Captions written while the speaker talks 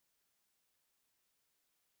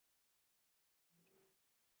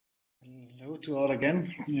Hello to all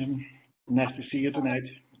again. Nice to see you tonight.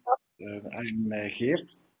 I'm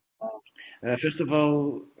Geert. First of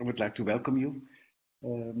all, I would like to welcome you,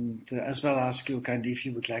 as well ask you kindly if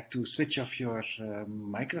you would like to switch off your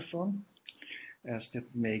microphone, as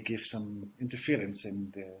that may give some interference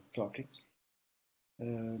in the talking.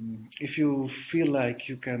 If you feel like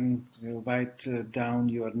you can write down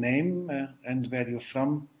your name and where you're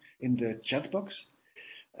from in the chat box.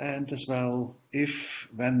 And as well, if,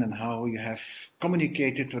 when, and how you have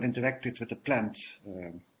communicated or interacted with the plant,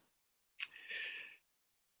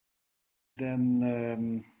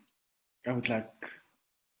 then I would like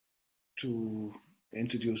to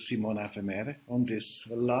introduce Simona Vermeire on this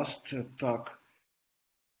last talk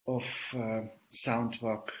of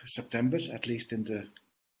Soundwalk September, at least in the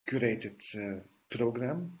curated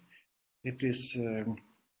program. It is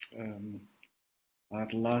our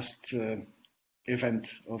last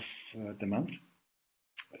event of the month.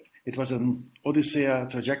 It was an Odyssea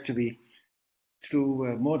trajectory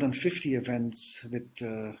through more than 50 events with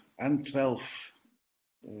and 12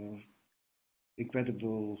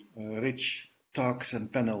 incredible rich talks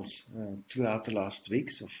and panels throughout the last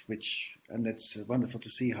weeks, of which, and it's wonderful to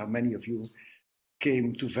see how many of you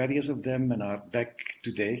came to various of them and are back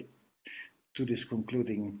today to this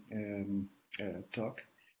concluding talk.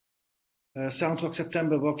 Soundwalk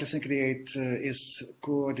September Walk, Listen, Create is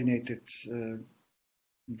coordinated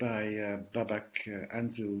by Babak,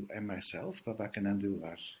 Andrew, and myself. Babak and Andrew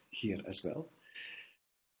are here as well.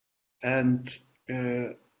 And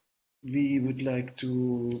we would like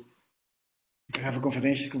to have a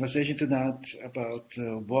conversation tonight about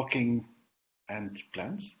walking and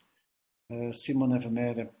plants. Simona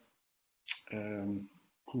Vermeire,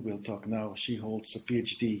 who will talk now, she holds a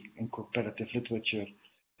PhD in comparative literature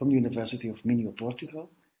from the University of Minho, Portugal,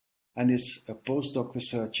 and is a postdoc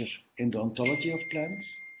researcher in the ontology of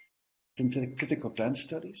plants, in critical plant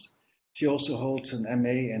studies. She also holds an MA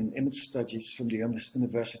in image studies from the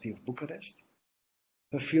University of Bucharest.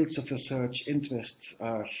 Her fields of research interest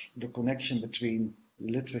are the connection between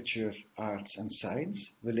literature, arts, and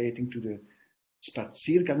science, relating to the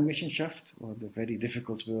Spaziergangwissenschaft, or the very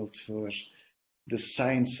difficult word for the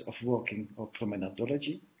science of walking, or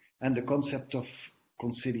promenadology, and the concept of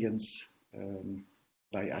consilience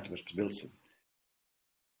by Edward Wilson.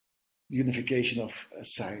 Unification of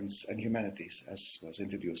science and humanities, as was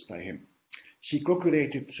introduced by him. She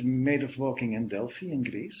co-curated Made of Walking in Delphi in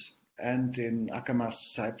Greece and in Akamas,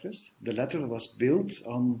 Cyprus. The latter was built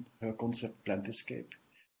on her concept Plantascape,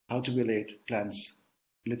 how to relate plants,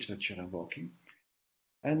 literature, and walking.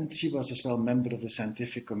 And she was as well member of the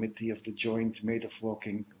scientific committee of the joint Made of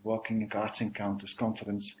Walking and Arts Encounters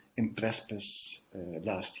conference in Prespes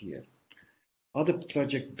last year. Other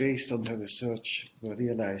projects based on her research were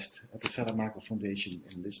realized at the Saramago Foundation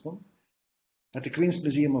in Lisbon, at the Queen's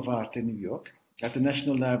Museum of Art in New York, at the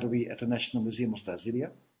National Library at the National Museum of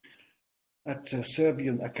Brasilia, at the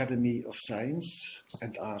Serbian Academy of Science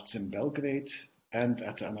and Arts in Belgrade, and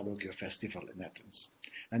at the Analogio Festival in Athens.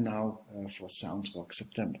 And now for Soundwalk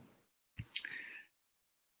September.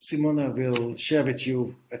 Simona will share with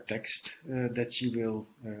you a text that she will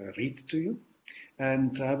read to you.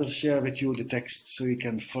 And I will share with you the text so you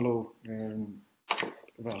can follow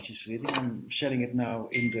while she's reading. I'm sharing it now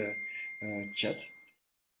in the chat.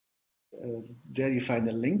 There you find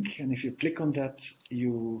a link, and if you click on that,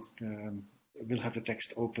 you will have the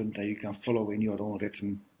text opened and you can follow in your own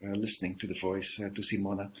rhythm, listening to the voice to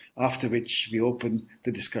Simona, after which we open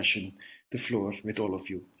the discussion, the floor with all of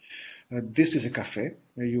you. This is a cafe.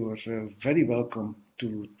 You are very welcome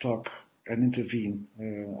to talk and intervene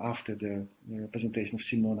after the presentation of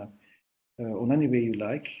Simona on any way you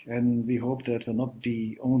like. And we hope that it will not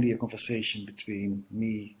be only a conversation between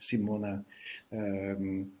me, Simona,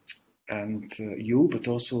 and you, but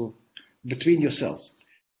also between yourselves.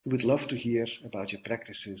 We would love to hear about your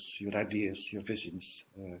practices, your ideas, your visions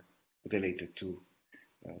related to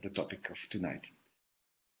the topic of tonight.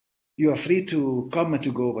 You are free to come and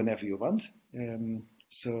to go whenever you want.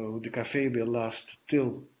 So the cafe will last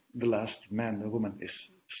till the last man or woman is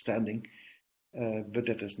standing, but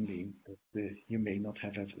that doesn't mean that you may not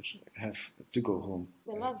have to go home.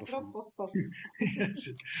 The last drop of coffee. Yes.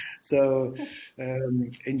 So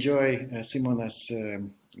enjoy Simona's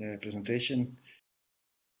presentation.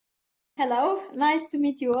 Hello, nice to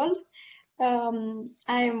meet you all.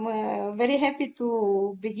 I'm very happy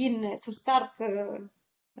to start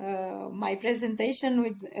my presentation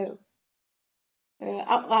with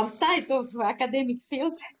outside of academic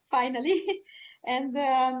field, finally. And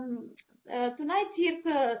tonight here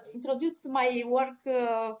to introduce my work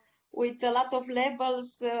with a lot of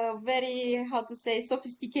labels, very, how to say,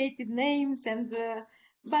 sophisticated names. And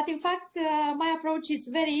but in fact, my approach is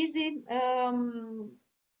very easy.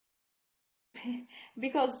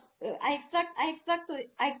 Because I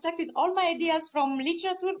extracted all my ideas from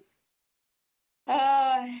literature,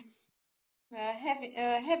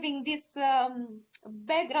 having this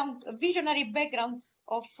background, visionary background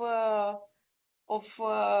of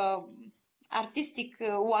artistic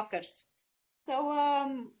workers. So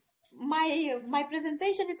my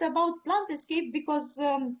presentation is about plant escape because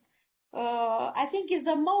I think is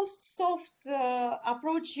the most soft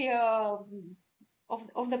approach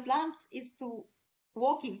of the plants is to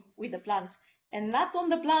walking with the plants and not on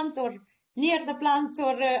the plants or near the plants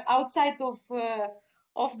or outside of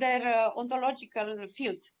their ontological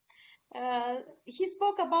field. He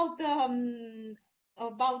spoke about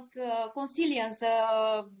consilience,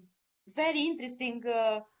 very interesting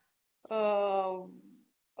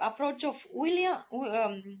approach of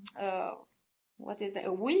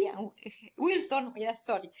Wilson. Yes,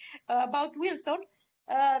 sorry, about Wilson.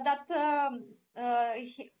 That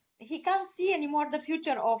he can't see anymore the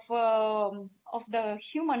future of the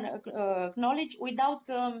human knowledge without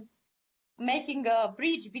making a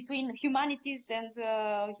bridge between humanities and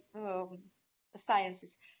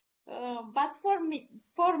sciences. But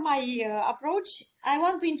for my approach, I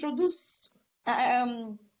want to introduce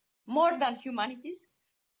more than humanities,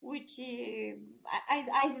 which I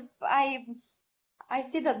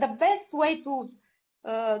see that the best way to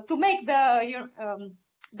make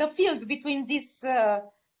the field between these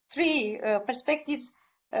three perspectives,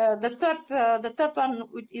 the third one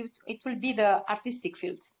it will be the artistic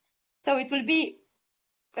field. So it will be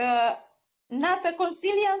not a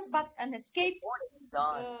consilience but an escape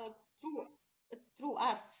through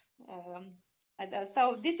art.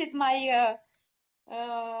 So this is my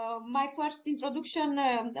my first introduction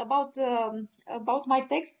about my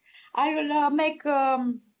text. I will make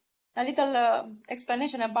a little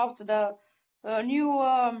explanation about the new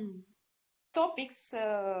topics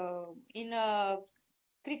in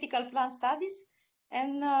critical plant studies,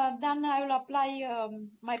 and then I will apply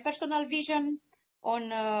my personal vision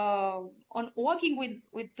on working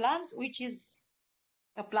with plants, which is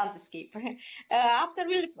a plant escape. After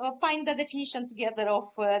we'll find the definition together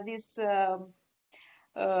of this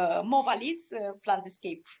Movalis plant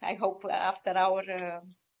escape, I hope, after our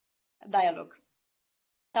dialogue.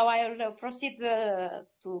 So I will proceed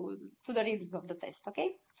to the reading of the text,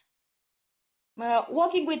 okay?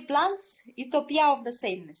 Walking with plants, utopia of the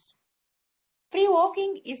sameness. Free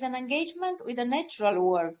walking is an engagement with the natural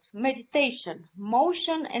world, meditation,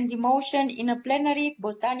 motion and emotion in a plenary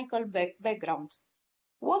botanical background.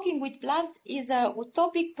 Walking with plants is a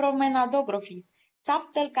utopic promenadography,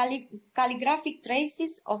 subtle calligraphic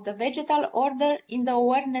traces of the vegetal order in the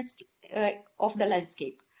awareness of the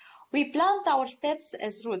landscape. We plant our steps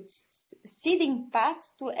as roots, seeding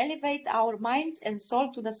paths to elevate our minds and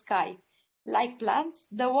soul to the sky. Like plants,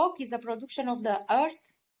 the walk is a production of the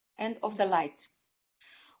earth and of the light.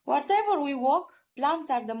 Wherever we walk, plants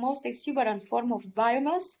are the most exuberant form of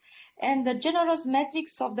biomass and the generous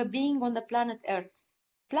matrix of the being on the planet Earth.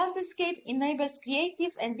 Plant escape enables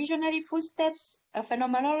creative and visionary footsteps, a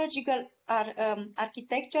phenomenological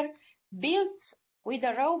architecture built with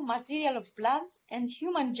the raw material of plants and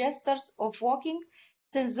human gestures of walking,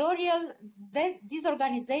 sensorial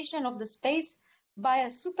disorganization of the space by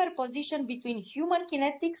a superposition between human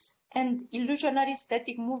kinetics and illusionary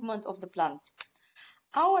static movement of the plant.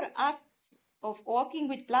 Our act of walking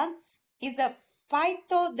with plants is a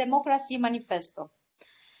phyto-democracy manifesto.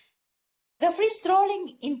 The free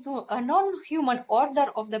strolling into a non-human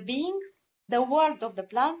order of the being, the world of the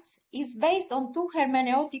plants, is based on two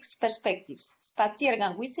hermeneutic perspectives,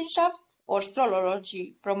 Spaziergang-Wissenschaft, or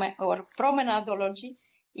strollology or promenadology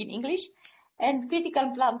in English, and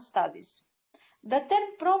critical plant studies. The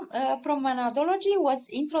term promenadology was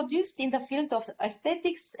introduced in the field of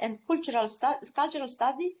aesthetics and cultural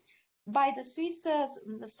study by the Swiss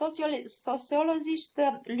sociologist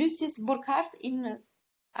Lucius Burckhardt in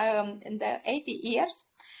the 80 years,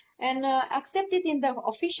 and accepted in the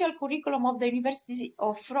official curriculum of the University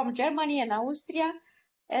from Germany and Austria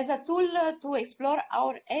as a tool to explore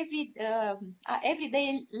our everyday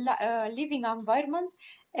living environment,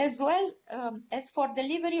 as well as for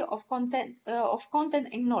delivery of content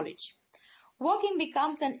and knowledge. Walking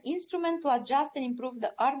becomes an instrument to adjust and improve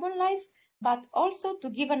the urban life, but also to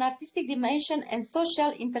give an artistic dimension and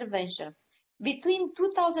social intervention. Between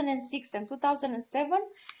 2006 and 2007,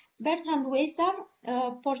 Bertrand Weiser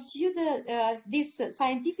pursued this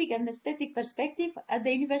scientific and aesthetic perspective at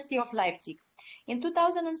the University of Leipzig. In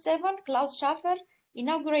 2007, Klaus Schaffer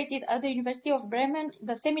inaugurated at the University of Bremen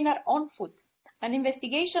the seminar On Food, an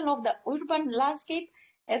investigation of the urban landscape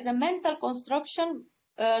as a mental construction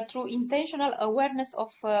through intentional awareness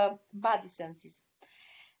of body senses.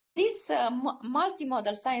 This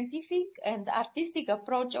multimodal scientific and artistic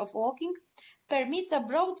approach of walking permits a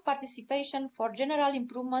broad participation for general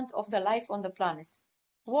improvement of the life on the planet.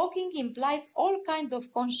 Walking implies all kinds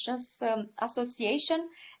of conscious association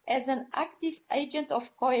as an active agent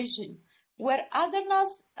of cohesion, where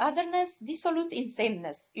otherness dissolute in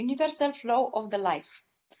sameness, universal flow of the life.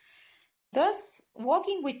 Thus,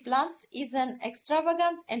 walking with plants is an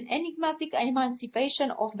extravagant and enigmatic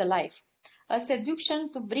emancipation of the life, a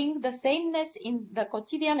seduction to bring the sameness in the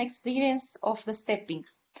quotidian experience of the stepping.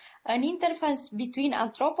 An interface between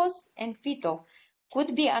anthropos and phyto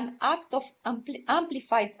could be an act of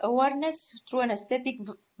amplified awareness through an aesthetic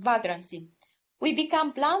vagrancy. We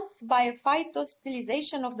become plants by a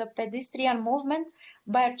phytostilization of the pedestrian movement,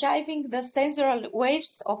 by archiving the sensorial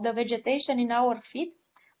waves of the vegetation in our feet,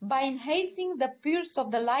 by enhancing the pulse of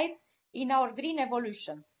the light in our green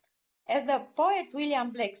evolution. As the poet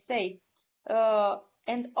William Blake said,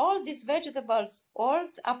 and all these vegetables old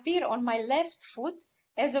appear on my left foot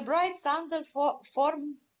as a bright sandal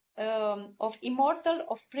form of immortal,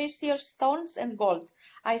 of precious stones and gold.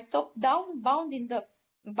 I stopped down, bounded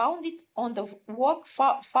on the walk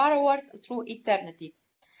forward through eternity.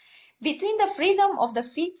 Between the freedom of the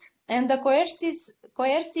feet and the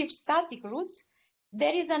coercive static roots,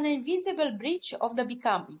 there is an invisible bridge of the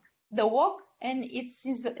becoming, the walk and its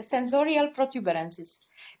sensorial protuberances.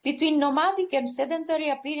 Between nomadic and sedentary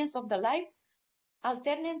appearance of the life,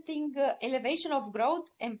 alternating elevation of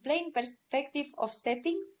growth and plain perspective of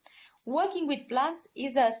stepping, working with plants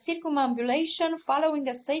is a circumambulation following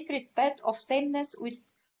a sacred path of sameness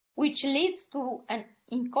which leads to an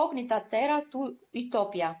incognita terra, to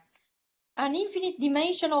utopia, an infinite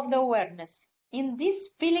dimension of the awareness. In this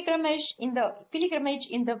pilgrimage in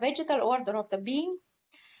the vegetal order of the being,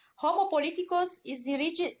 Homo politicus is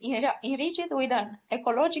enriched with an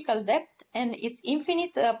ecological depth and its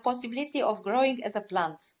infinite possibility of growing as a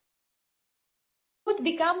plant. Food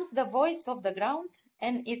becomes the voice of the ground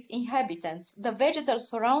and its inhabitants, the vegetal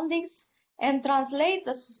surroundings, and translates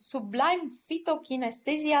the sublime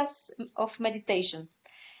phytokinesthesias of meditation.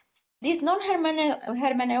 This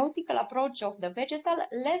non-hermeneutical approach of the vegetal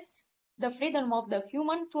lets the freedom of the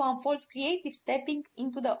human to unfold creative stepping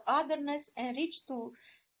into the otherness and reach the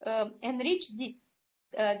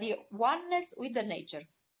oneness with the nature.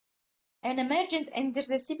 An emergent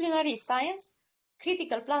interdisciplinary science,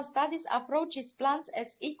 critical plant studies, approaches plants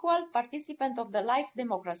as equal participants of the life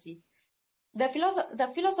democracy. The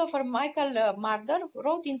philosopher Michael Marder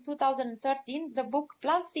wrote in 2013 the book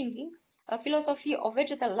Plant Thinking, A Philosophy of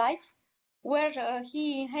Vegetal Life, where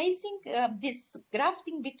he enhancing this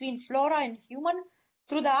grafting between flora and human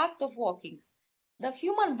through the act of walking. The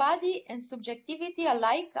human body and subjectivity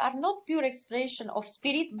alike are not pure expression of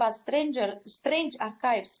spirit, but strange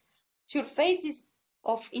archives, surfaces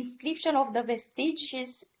of inscription of the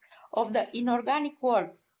vestiges of the inorganic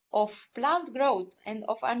world, of plant growth and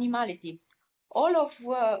of animality, all of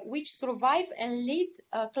which survive and lead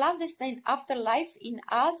a clandestine afterlife in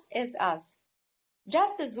us as us.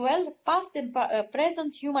 Just as well, past and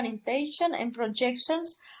present human intention and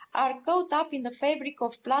projections are caught up in the fabric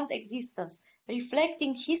of plant existence,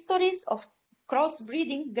 reflecting histories of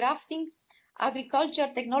crossbreeding, grafting, agriculture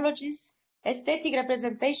technologies, aesthetic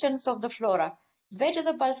representations of the flora.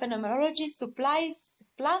 Vegetable phenomenology supplies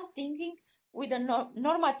plant thinking with a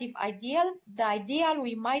normative ideal, the ideal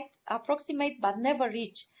we might approximate but never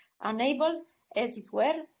reach, unable, as it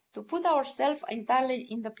were, to put ourselves entirely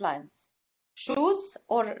in the plants. Shoots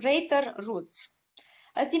or rather roots.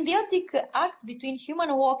 A symbiotic act between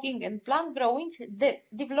human walking and plant growing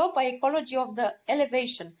develop an ecology of the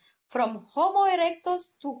elevation from Homo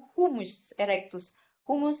erectus to Humus erectus.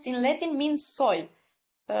 Humus in Latin means soil.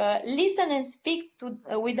 Listen and speak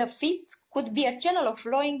with the feet could be a channel of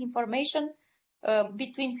flowing information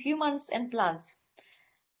between humans and plants.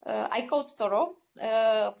 I quote Thoreau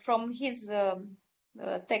from his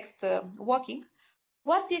text Walking.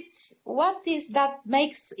 What is that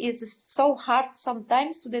makes it so hard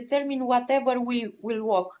sometimes to determine whatever we will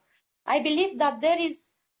walk? I believe that there is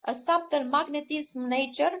a subtle magnetism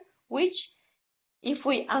nature which, if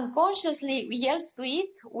we unconsciously yield to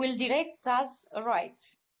it, will direct us right.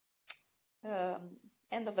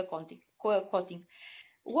 End of the quoting.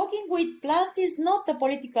 Walking with plants is not a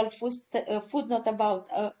political footnote about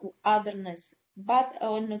otherness, but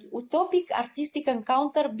an utopic artistic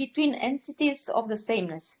encounter between entities of the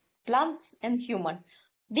sameness, plant and human.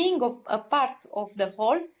 Being a part of the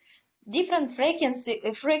whole, different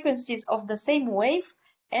frequencies of the same wave,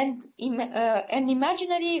 and an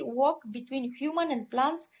imaginary walk between human and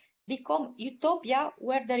plants become utopia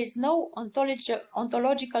where there is no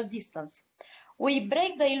ontological distance. We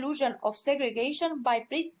break the illusion of segregation by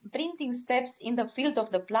printing steps in the field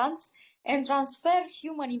of the plants and transfer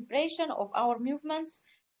human impression of our movements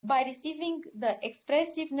by receiving the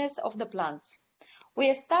expressiveness of the plants. We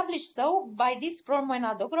establish so, by this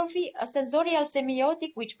promenadography, a sensorial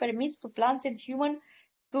semiotic which permits to plants and human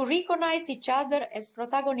to recognize each other as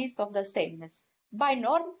protagonists of the sameness. By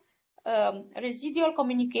norm, residual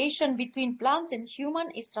communication between plants and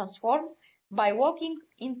human is transformed by walking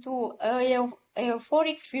into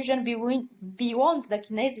euphoric fusion beyond the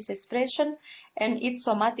kinesis expression and its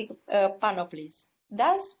somatic panoplies.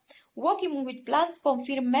 Thus, walking with plants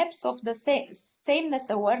confirms maps of the sameness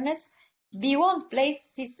awareness beyond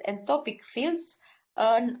places and topic fields,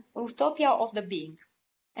 an utopia of the being,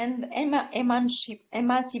 and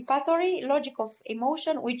emancipatory logic of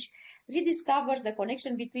emotion which rediscovers the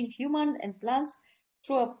connection between human and plants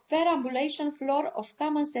through a perambulation floor of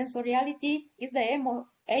common sensoriality is the aim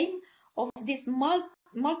of this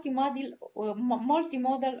multimodal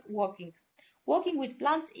walking. Walking with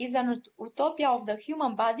plants is an utopia of the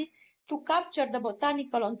human body to capture the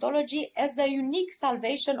botanical ontology as the unique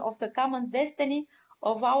salvation of the common destiny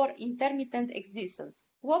of our intermittent existence.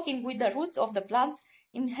 Walking with the roots of the plants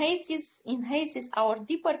enhances our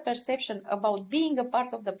deeper perception about being a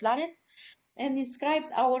part of the planet and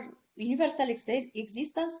inscribes our universal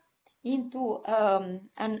existence into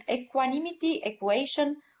an equanimity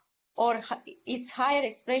equation or its higher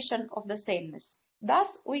expression of the sameness.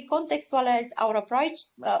 Thus, we contextualize our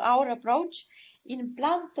approach in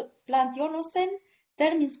Plantionocene,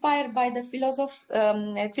 term inspired by the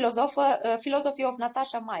philosophy of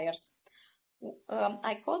Natasha Myers.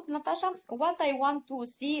 I quote Natasha, "What I want to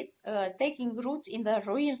see taking root in the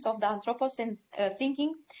ruins of the Anthropocene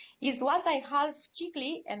thinking is what I half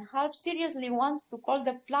cheekily and half seriously want to call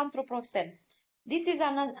the Planthropocene. This is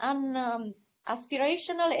an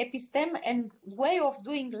aspirational episteme and way of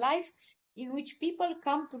doing life in which people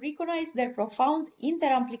come to recognize their profound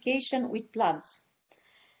interamplication with plants."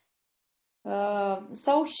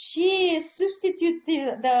 So she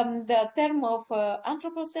substituted the term of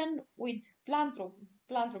Anthropocene with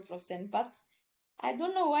Planthropocene, but I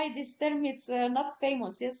don't know why this term is not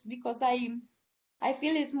famous. Yes, because I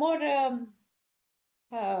feel it's more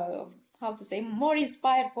how to say, more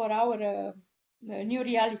inspired for our new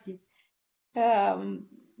reality.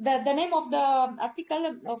 The name of the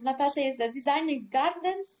article of Natasha is "The Designing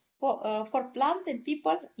Gardens for Plant and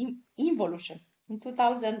People in Evolution" in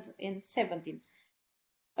 2017.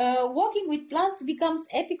 Walking with plants becomes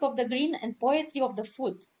epic of the green and poetry of the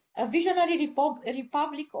food, a visionary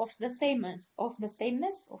republic of the sameness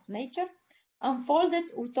of nature,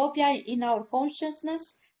 unfolded utopia in our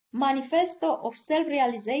consciousness, manifesto of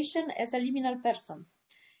self-realization as a liminal person.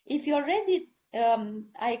 If you're ready,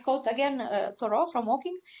 I quote again Thoreau from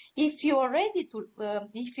Walking, if you are ready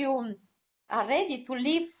to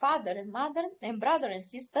leave father and mother and brother and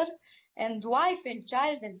sister and wife and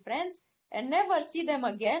child and friends and never see them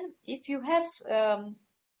again, if you have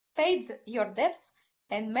paid your debts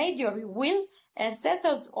and made your will and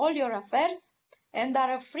settled all your affairs and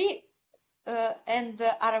are a free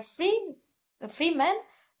man,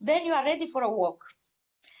 then you are ready for a walk.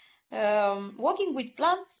 Walking with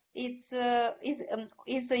plants is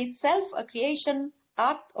itself a creation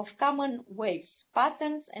act of common waves,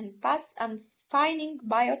 patterns, and paths, and finding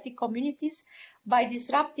biotic communities by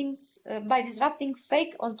disrupting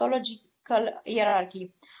fake ontological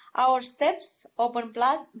hierarchy. Our steps open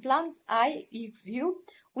plant eye view,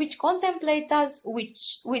 which contemplate us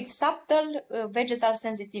with subtle vegetal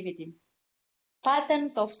sensitivity.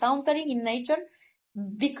 Patterns of sountering in nature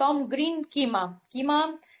become green chema.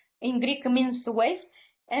 Chema in Greek means wave,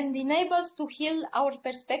 and enables to heal our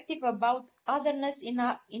perspective about otherness in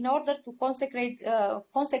order to consecrate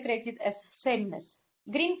it as sameness.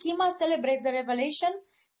 Green chema celebrates the revelation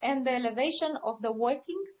and the elevation of the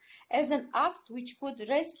walking as an act which could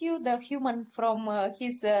rescue the human from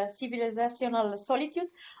his civilizational solitude,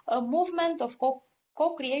 a movement of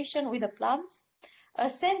co-creation with the plants, a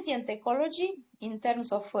sentient ecology in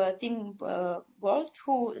terms of Tim Gold,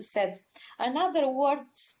 who said, "Another word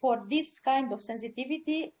for this kind of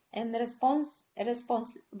sensitivity and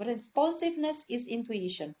responsiveness is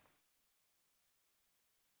intuition."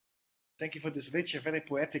 Thank you for this rich, very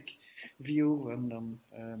poetic view on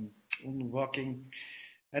walking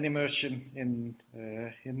and immersion in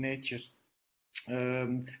nature.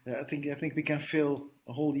 I think we can fill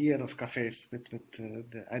a whole year of cafes with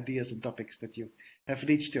the ideas and topics that you have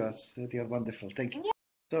reached to us. They are wonderful. Thank you.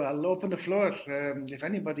 So I'll open the floor. If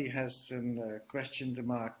anybody has a question,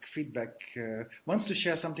 remark, feedback, wants to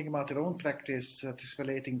share something about their own practice that is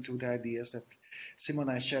relating to the ideas that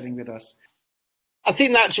Simona is sharing with us. I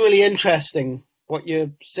think that's really interesting what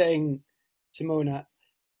you're saying, Simona,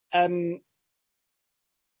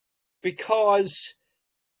 because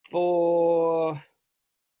for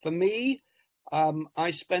me,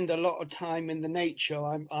 I spend a lot of time in the nature.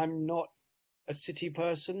 I'm not a city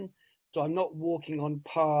person, so I'm not walking on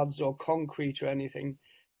paths or concrete or anything.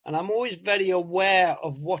 And I'm always very aware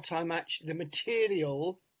of what I'm actually, the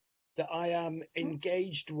material that I am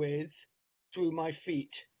engaged with through my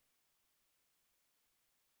feet.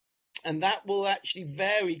 And that will actually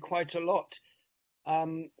vary quite a lot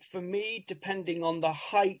for me, depending on the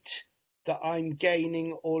height that I'm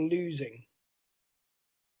gaining or losing.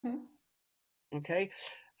 Okay.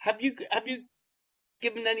 Have you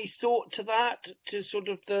given any thought to that, to sort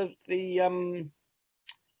of the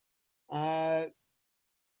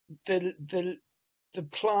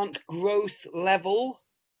plant growth level?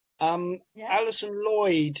 Alison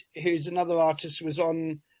Lloyd, who's another artist, was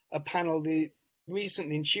on a panel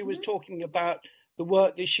recently, and she was talking about the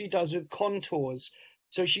work that she does with contours.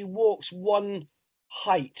 So she walks one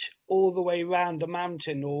height all the way around a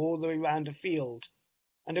mountain or all the way around a field.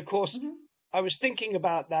 And of course, I was thinking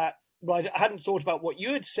about that. Well, I hadn't thought about what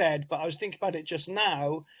you had said, but I was thinking about it just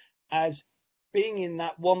now as being in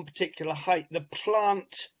that one particular height. The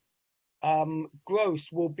plant growth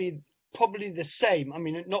will be probably the same. I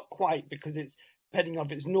mean, not quite, because it's depending on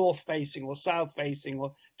if it's north facing or south facing,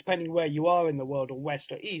 or depending where you are in the world, or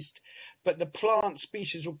west or east. But the plant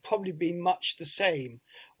species will probably be much the same.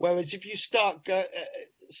 Whereas if you start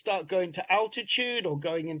going to altitude or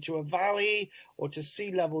going into a valley or to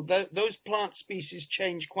sea level, those plant species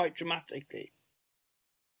change quite dramatically.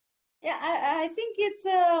 Yeah, I think it's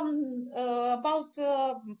about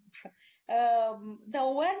the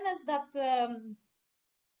awareness that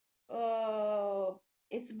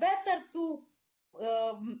it's better to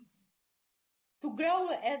grow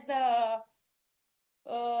as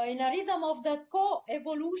in a rhythm of the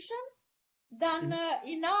co-evolution than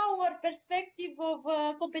in our perspective of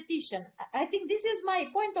competition. I think this is my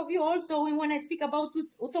point of view also when I speak about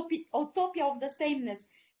utopia of the sameness,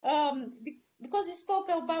 because you spoke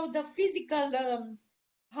about the physical,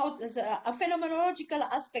 a phenomenological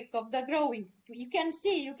aspect of the growing. You can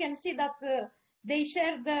see that they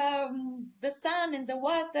share the sun and the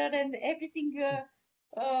water and everything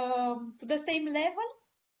to the same level,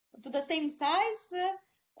 to the same size,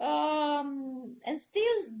 and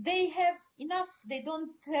still they have enough. They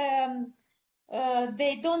don't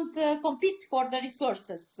compete for the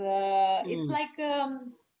resources. It's like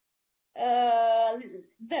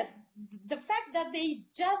the fact that they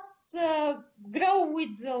just grow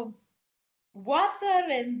with water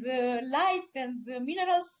and light and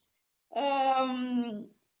minerals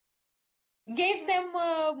gave them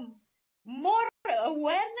more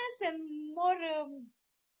awareness and more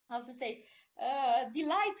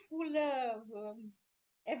delightful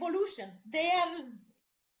evolution. They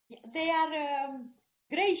are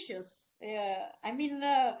gracious. I mean,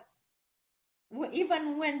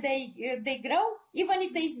 even when they grow, even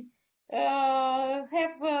if they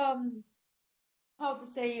have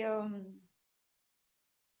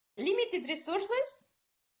limited resources,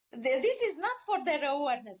 this is not for their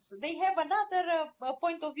awareness. They have another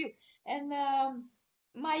point of view, and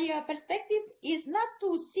my perspective is not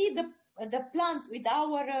to see the plants with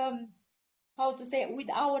our with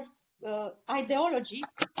our ideology,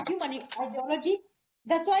 human ideology.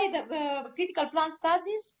 That's why the critical plant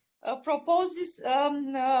studies proposes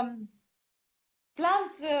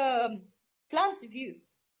plant view.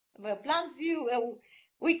 Plant view.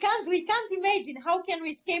 We can't imagine how can we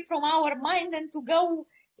escape from our mind and to go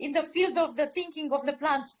in the field of the thinking of the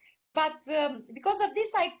plants. But because of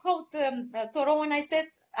this, I quote Thoreau, and I said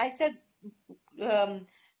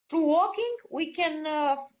through walking we can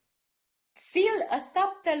feel a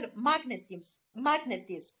subtle magnetism.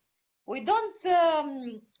 We don't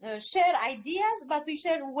share ideas, but we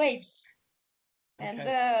share waves. Okay.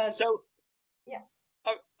 And so yeah.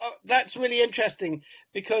 That's really interesting,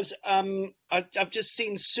 because I've just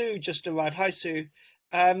seen Sue just arrive. Hi, Sue.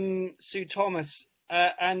 Sue Thomas.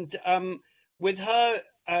 And with her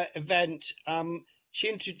event, she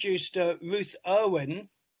introduced Ruth Irwin.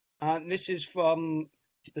 This is from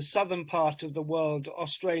the southern part of the world,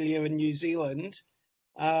 Australia and New Zealand.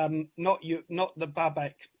 Not the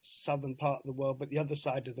Babak southern part of the world, but the other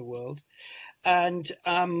side of the world. And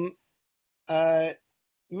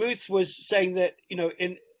Ruth was saying that,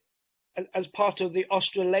 as part of the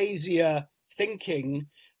Australasia thinking,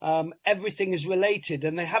 everything is related,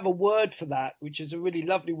 and they have a word for that, which is a really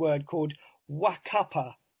lovely word called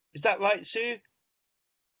wakapa. Is that right, Sue?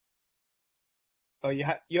 Oh,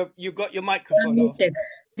 you've got your microphone off.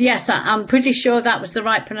 Yes, I'm pretty sure that was the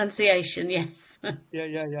right pronunciation. Yes.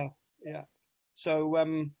 Yeah. So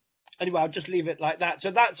anyway, I'll just leave it like that.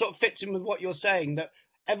 So that sort of fits in with what you're saying, that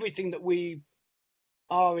everything that we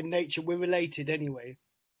are in nature, we're related anyway.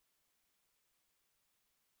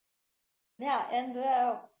 Yeah, and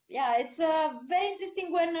it's very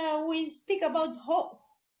interesting when we speak about Homo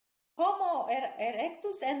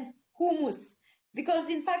erectus and humus, because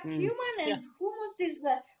in fact human and humus is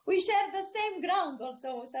we share the same ground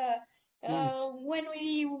also. So when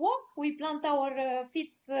we walk, we plant our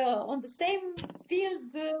feet on the same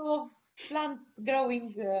field of plant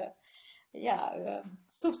growing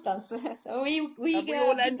substance. So we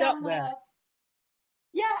all end up become, there.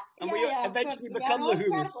 And we eventually become the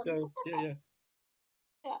humus. So yeah.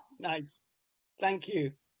 Nice. Thank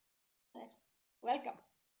you. Welcome.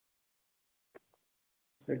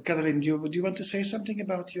 Caroline, do you want to say something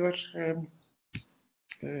about your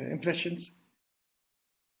impressions?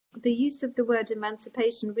 The use of the word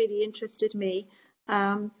emancipation really interested me.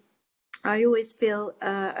 I always feel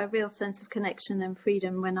a real sense of connection and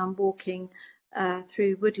freedom when I'm walking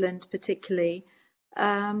through woodland particularly.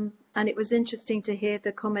 And it was interesting to hear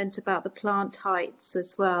the comment about the plant heights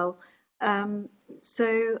as well.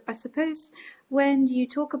 So I suppose when you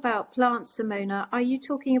talk about plants, Simona, are you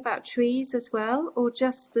talking about trees as well, or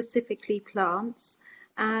just specifically plants?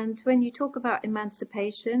 And when you talk about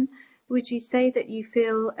emancipation, would you say that you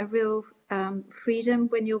feel a real freedom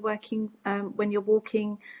when you're walking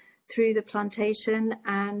through the plantation?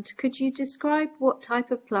 And could you describe what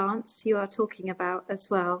type of plants you are talking about as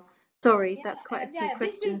well? Sorry, that's quite a few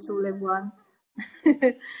questions all in one.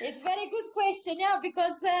 It's a very good question,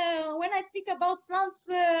 because when I speak about plants,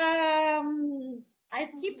 I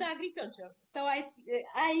skip the agriculture. So I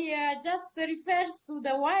just refers to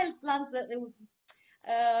the wild plants.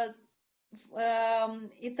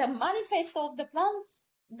 It's a manifesto of the plants,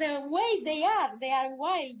 the way they are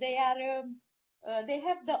wild, they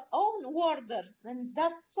have their own order, and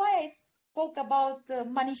that's why I spoke about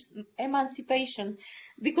emancipation,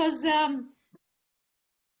 because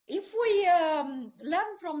if we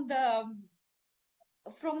learn from the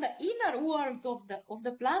inner world of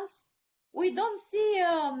the plants, we don't see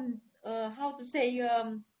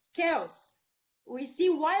chaos. We see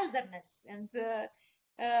wilderness, and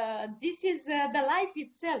this is the life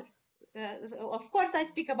itself. Of course, I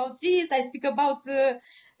speak about trees. I speak about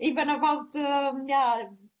even about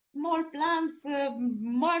small plants,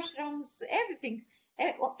 mushrooms, everything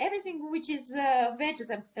which is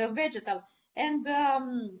vegetal. And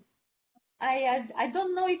I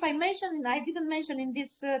don't know if I didn't mention in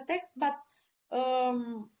this text, but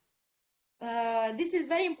this is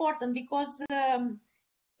very important, because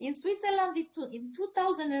in Switzerland in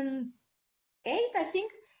 2008, I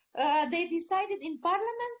think, they decided in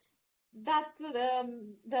parliament that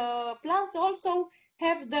the plants also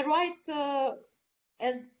have the right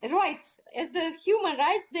as the human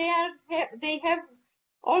rights. They have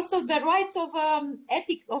also the rights of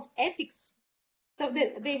ethics. So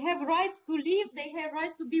they have rights to live, they have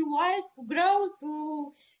rights to be wild, to grow,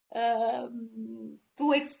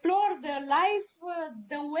 to explore their life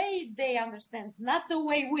the way they understand, not the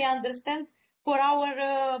way we understand for our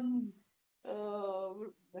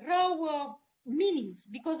raw meanings,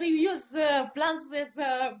 because we use plants as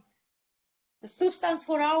a substance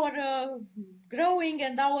for our growing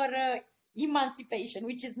and our emancipation,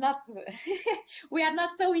 which is not we are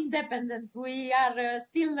not so independent. We are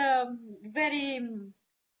still very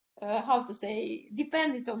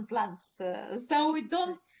dependent on plants, so we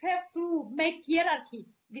don't have to make hierarchy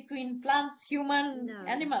between plants,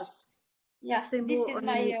 animals. This is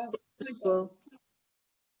my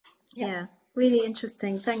really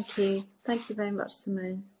interesting. Thank you very much,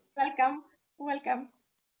 Simone. Welcome.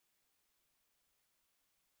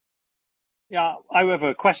 Yeah, I have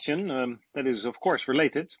a question that is, of course,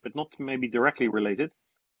 related, but not maybe directly related.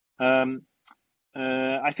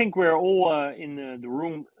 I think we're all in the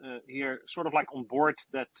room here sort of like on board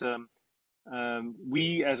that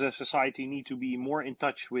we as a society need to be more in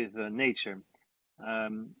touch with nature.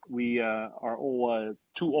 We are all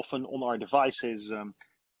too often on our devices,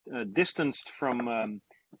 distanced from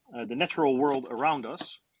the natural world around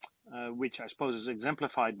us, which I suppose is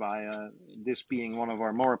exemplified by this being one of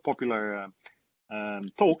our more popular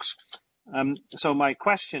talks. So my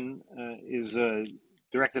question is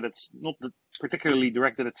directed at, not particularly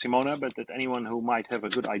directed at Simona, but at anyone who might have a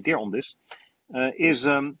good idea on this, is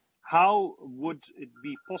how would it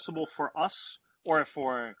be possible for us, or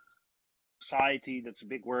for society, that's a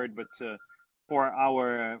big word, but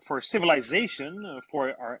for civilization,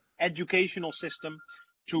 for our educational system,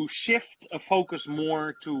 to shift a focus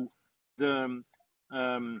more to the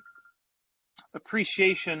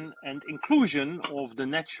appreciation and inclusion of the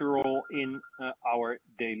natural in our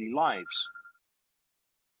daily lives?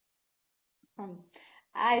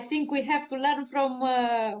 I think we have to learn from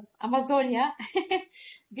Amazonia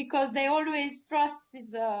because they always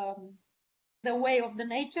trusted the way of the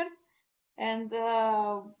nature, and they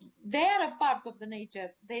are a part of the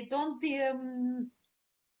nature. They don't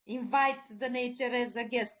invite the nature as a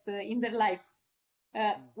guest in their life.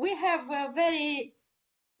 We have a very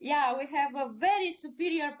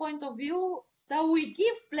superior point of view, so we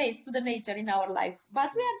give place to the nature in our life,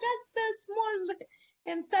 but we are just a small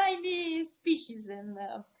and tiny species, and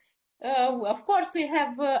of course we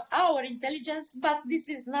have our intelligence, but this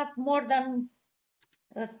is not more than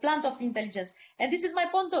a plant of intelligence. And this is my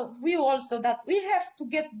point of view also, that we have to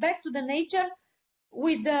get back to the nature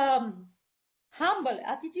with humble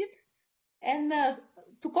attitude, and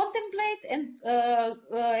to contemplate and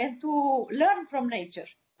to learn from nature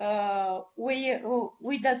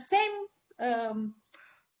with the same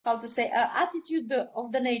attitude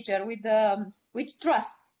of the nature, with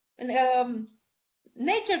trust.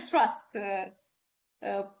 Nature trust the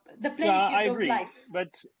plenitude of life.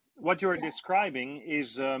 But what you're describing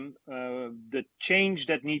is the change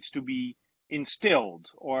that needs to be instilled,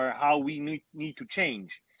 or how we need to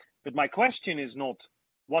change. But my question is not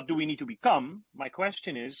what do we need to become. My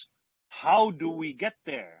question is, how do we get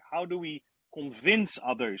there? How do we convince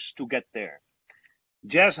others to get there?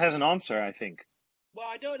 Jazz has an answer, I think. Well,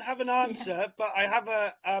 I don't have an answer, but I have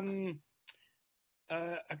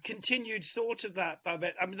a continued thought of that,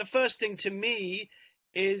 Babette. I mean, the first thing to me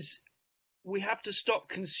is we have to stop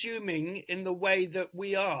consuming in the way that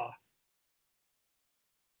we are.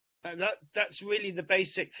 That's really the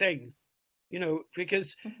basic thing,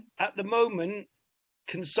 because at the moment,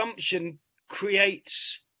 consumption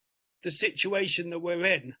creates the situation that we're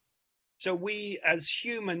in. So we as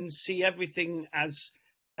humans see everything as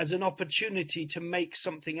an opportunity to make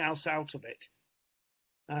something else out of it.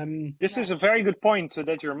 This is a very good point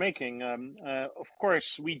that you're making. Of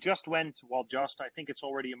course, we just went, I think it's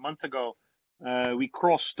already a month ago, we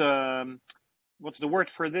crossed, what's the word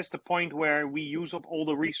for this? The point where we use up all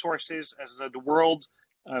the resources as the world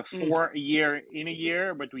for a year in a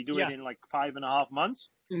year, but we do it in like 5.5 months.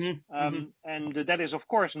 And that is, of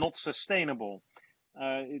course, not sustainable.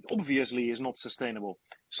 It obviously is not sustainable.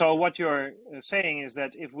 So what you're saying is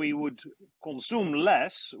that if we would consume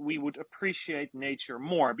less, we would appreciate nature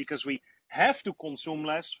more, because we have to consume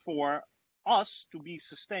less for us to be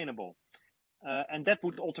sustainable. And that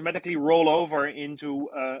would automatically roll over into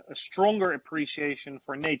a stronger appreciation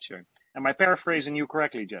for nature. Am I paraphrasing you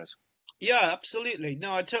correctly, Jess? Yeah, absolutely.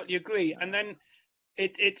 No, I totally agree. And then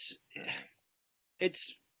it's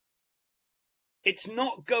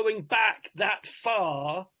not going back that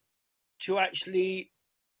far to actually,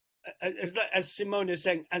 as Simona is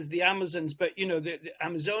saying, as the Amazons, but the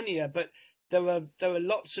Amazonia. But there are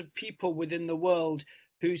lots of people within the world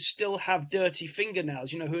who still have dirty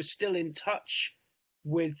fingernails, who are still in touch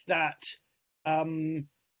with that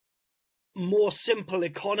more simple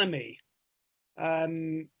economy.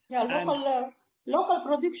 Local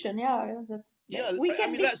production.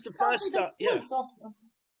 That's the first step.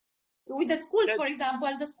 With the schools, for example,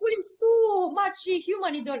 the school is too much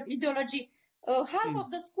human ideology. Half of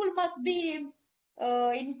the school must be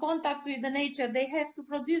in contact with the nature. They have to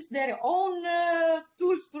produce their own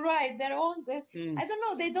tools to write, their own. I don't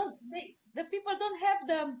know. The people don't have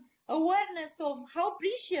the awareness of how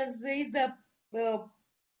precious is a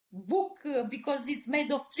book because it's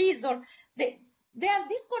made of trees, or they are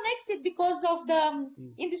disconnected because of the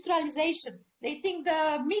industrialization. They think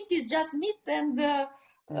the meat is just meat, and they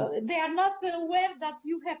are not aware that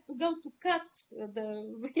you have to go to cut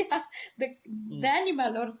the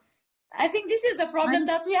animal. Or I think this is the problem,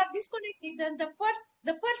 that we are disconnected. And the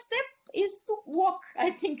first step is to walk.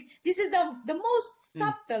 I think this is the most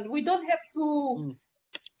subtle. We don't have to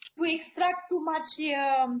extract too much.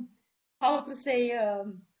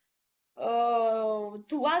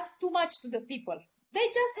 To ask too much to the people. They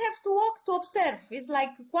just have to walk to observe. It's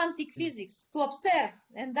like quantum physics, to observe.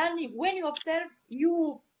 And then when you observe,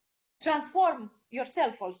 you transform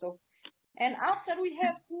yourself also. And after, we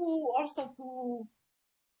have to also to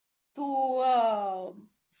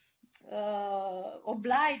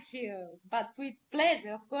oblige, but with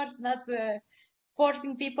pleasure, of course, not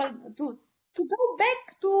forcing people to go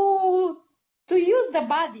back to use the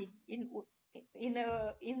body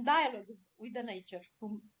in dialogue with the nature,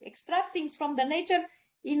 to extract things from the nature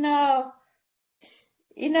in a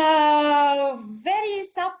very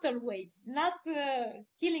subtle way, not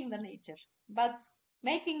killing the nature, but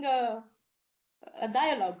making a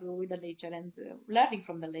dialogue with the nature and learning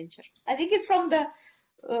from the nature. I think it's from the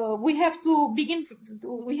we have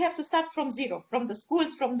to start from zero, from the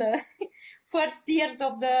schools, from the first years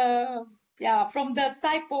of the from the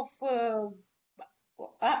type of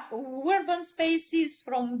urban spaces,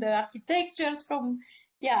 from the architectures,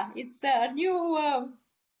 it's a new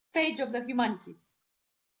page of the humanity.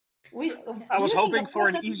 I was hoping for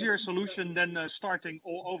an easier solution than starting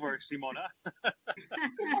all over, Simona.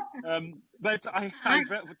 But I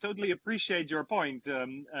totally appreciate your point.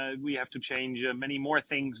 We have to change many more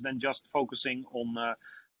things than just focusing on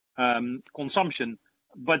consumption.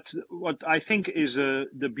 But what I think is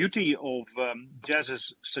the beauty of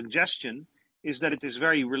Jazz's suggestion is that it is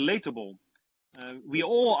very relatable.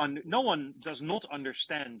 No one does not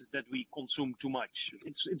understand that we consume too much.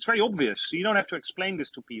 It's very obvious. You don't have to explain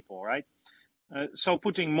this to people, right? So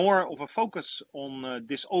putting more of a focus on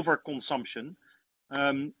this overconsumption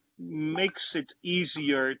makes it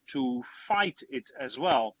easier to fight it as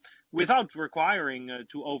well, without requiring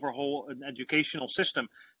to overhaul an educational system,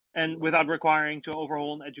 and without requiring to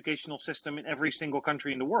overhaul an educational system in every single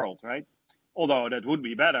country in the world, right? Although that would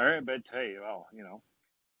be better, but hey, well,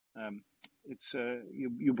 it's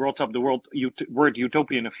you brought up the word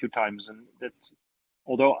utopian a few times, and that,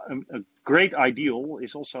 although a great ideal,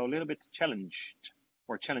 is also a little bit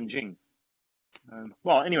challenging.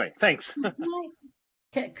 Well, anyway, thanks.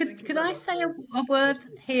 Could I say a word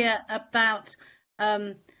here about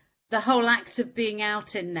the whole act of being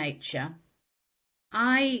out in nature?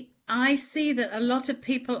 I see that a lot of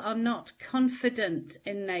people are not confident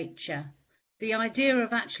in nature. The idea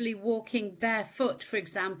of actually walking barefoot, for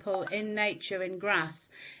example, in nature, in grass,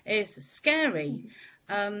 is scary.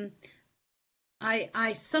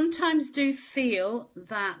 I sometimes do feel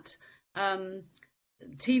that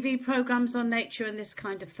TV programs on nature and this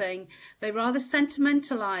kind of thing, they rather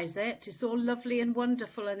sentimentalize it. It's all lovely and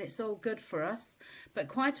wonderful and it's all good for us. But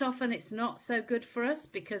quite often it's not so good for us,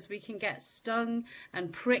 because we can get stung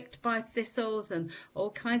and pricked by thistles and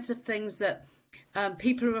all kinds of things that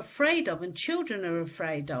people are afraid of, and children are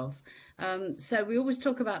afraid of. So we always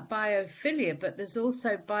talk about biophilia, but there's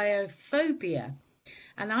also biophobia.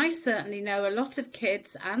 And I certainly know a lot of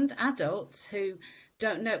kids and adults who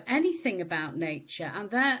don't know anything about nature, and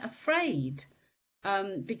they're afraid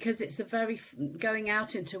because it's going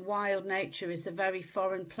out into wild nature is a very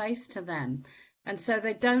foreign place to them. And so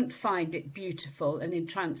they don't find it beautiful and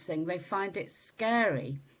entrancing. They find it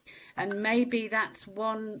scary. And maybe that's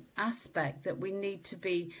one aspect that we need to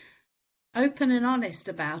be open and honest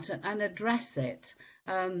about and address it.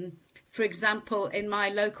 For example, in my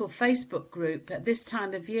local Facebook group at this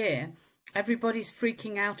time of year, everybody's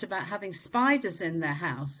freaking out about having spiders in their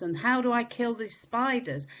house. And how do I kill these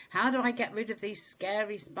spiders? How do I get rid of these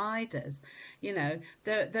scary spiders?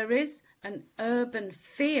 There is an urban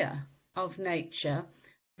fear of nature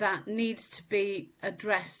that needs to be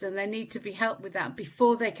addressed, and they need to be helped with that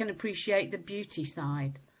before they can appreciate the beauty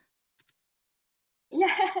side.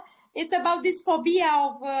 Yeah, it's about this phobia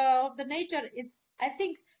of the nature. I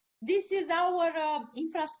think this is our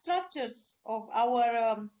infrastructures of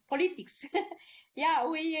our politics. They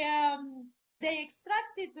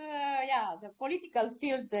extracted the political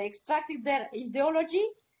field. They extracted their ideology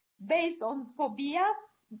based on phobia,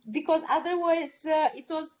 because otherwise it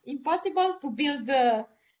was impossible to build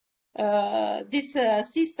this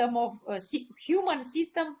system of human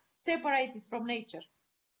system separated from nature.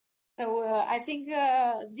 So I think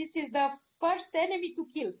this is the first enemy to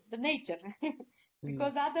kill, the nature,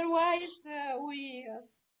 because otherwise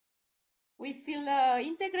we feel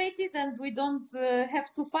integrated, and we don't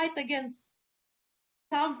have to fight against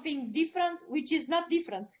something different, which is not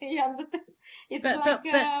different. You understand?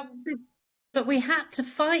 But we had to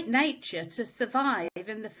fight nature to survive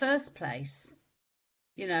in the first place,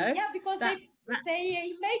 Yeah, because they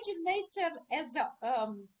imagine nature as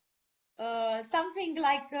something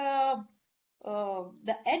like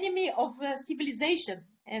the enemy of civilization,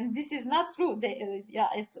 and this is not true.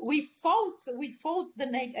 We fought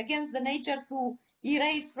against the nature to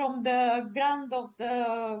erase from the ground of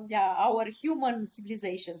our human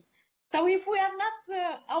civilization. So if we are not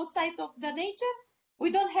outside of the nature, we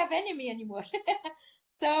don't have enemy anymore.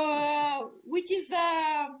 So which is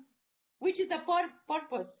the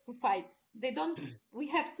purpose to fight? We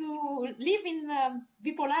have to live in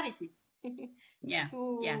bipolarity. Yeah,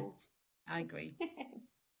 I agree.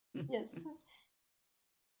 Yes.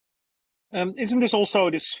 Isn't this also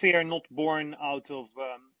this fear not born out of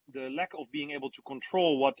the lack of being able to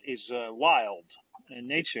control what is wild? And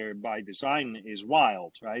nature by design is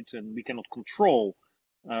wild, right? And we cannot control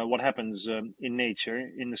what happens in nature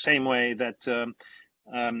in the same way that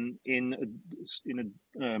in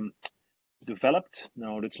a developed,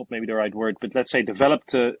 no, that's not maybe the right word, but let's say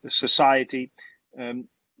developed society,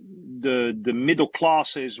 the middle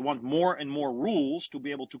classes want more and more rules to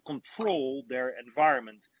be able to control their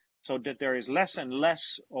environment, so that there is less and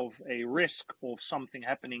less of a risk of something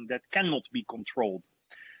happening that cannot be controlled.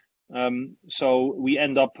 So we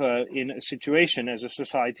end up in a situation as a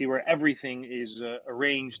society where everything is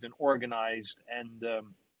arranged and organized and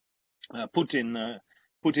put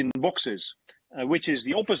in boxes, which is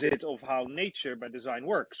the opposite of how nature by design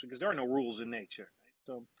works, because there are no rules in nature.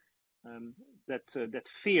 Right? So that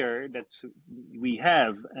fear that we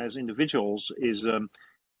have as individuals is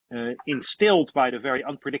instilled by the very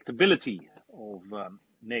unpredictability of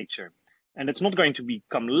nature. And it's not going to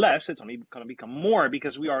become less, it's only going to become more,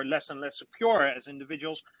 because we are less and less secure as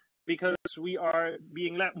individuals, because we are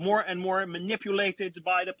being more and more manipulated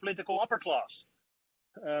by the political upper class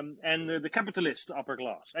and the capitalist upper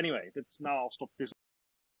class. Anyway, I'll stop this.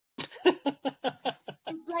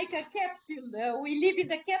 It's like a capsule. We live in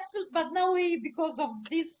the capsules, but now because of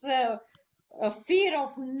this fear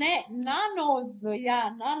of nano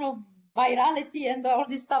virality and all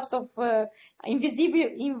these stuffs of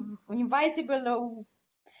invisible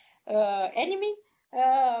enemies,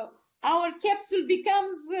 our capsule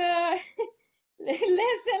becomes less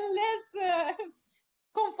and less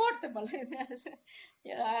comfortable.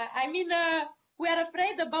 I mean, we are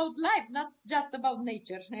afraid about life, not just about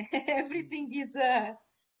nature. Everything is.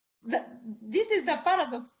 This is the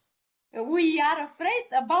paradox. We are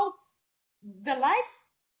afraid about the life,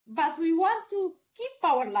 but we want to keep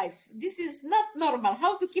our life. This is not normal.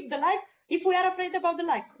 How to keep the life if we are afraid about the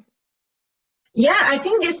life? Yeah, I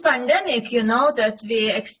think this pandemic, that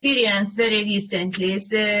we experienced very recently is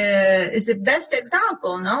the best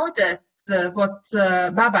example, that what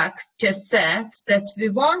Babak just said, that we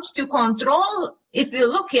want to control. If we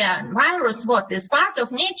look at virus, what is part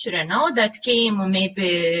of nature, that came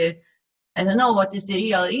maybe, I don't know what is the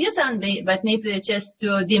real reason, but maybe just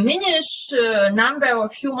to diminish number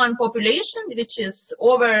of human population, which is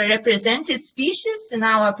overrepresented species in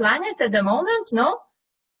our planet at the moment,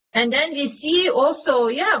 And then we see also,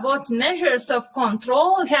 what measures of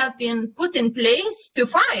control have been put in place to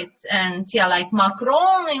fight. And like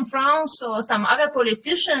Macron in France or some other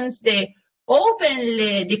politicians, they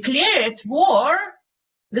openly declared war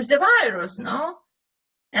with the virus,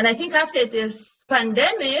 And I think after this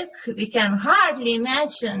pandemic, we can hardly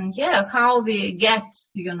imagine, how we get,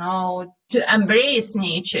 to embrace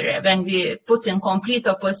nature when we put in complete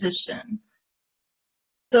opposition.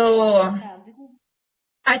 So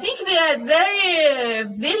I think we are very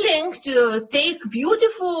willing to take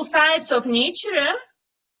beautiful sides of nature,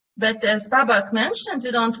 but as Babak mentioned,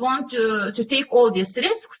 we don't want to take all these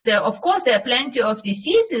risks. Of course, there are plenty of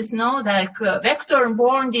diseases, like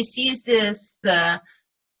vector-borne diseases,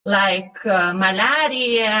 like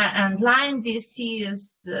malaria and Lyme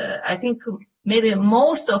disease. I think maybe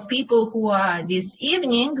most of people who are this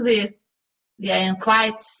evening, we are in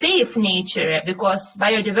quite safe nature because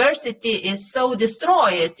biodiversity is so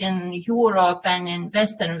destroyed in Europe and in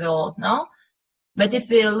Western world, But if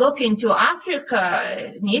we look into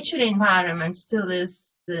Africa, nature environment still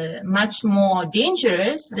is much more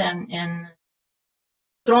dangerous than in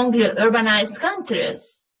strongly urbanized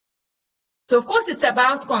countries. So of course it's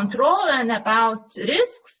about control and about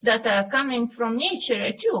risks that are coming from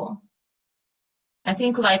nature too. I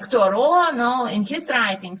think like Thoreau, in his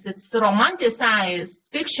writings, it's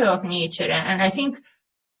romanticized picture of nature. And I think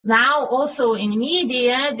now also in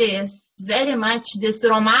media, there's very much this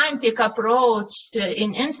romantic approach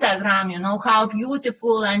in Instagram, how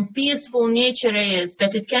beautiful and peaceful nature is,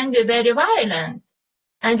 but it can be very violent.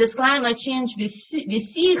 And with climate change, we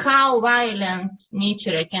see how violent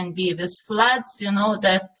nature can be with floods,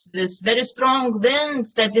 that with very strong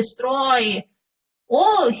winds that destroy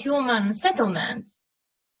all human settlements.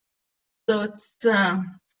 So it's,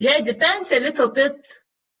 it depends a little bit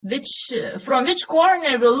from which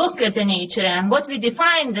corner we look at the nature and what we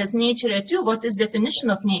define as nature too. What is definition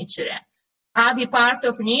of nature? Are we part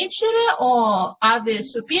of nature or are we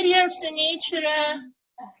superiors to nature?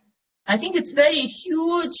 I think it's very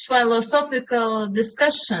huge philosophical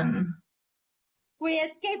discussion. We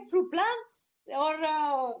escape through plants or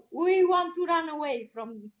we want to run away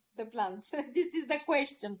from the plants? This is the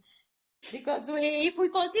question. Because if we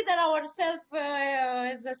consider ourselves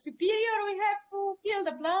as a superior, we have to kill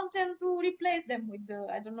the plants and to replace them with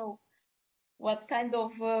I don't know what kind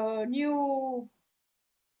of new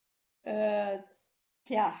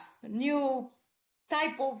new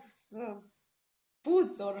type of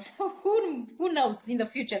foods, or who knows in the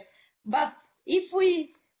future. But if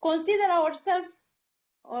we consider ourselves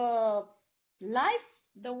life,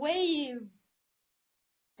 the way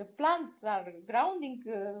the plants are grounding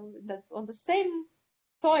on the same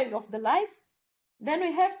soil of the life, then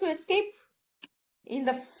we have to escape in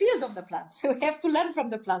the field of the plants. We have to learn from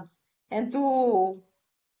the plants and to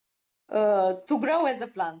grow as a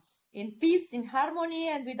plants in peace, in harmony,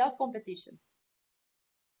 and without competition.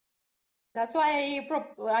 That's why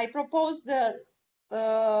I propose the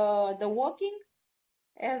walking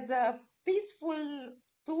as a peaceful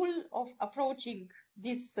tool of approaching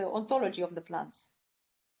this ontology of the plants.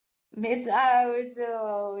 It's a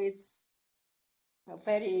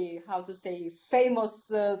very, how to say, famous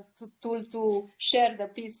tool to share the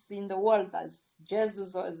peace in the world, as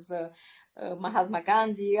Jesus, as Mahatma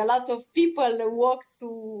Gandhi. A lot of people walk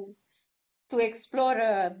to explore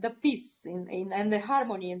the peace and the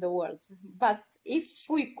harmony in the world. But if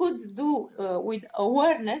we could do with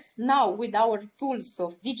awareness now, with our tools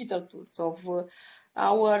of digital tools, of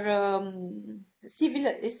our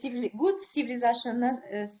good civilization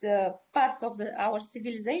as parts of our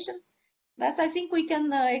civilization, that I think we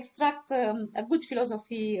can extract a good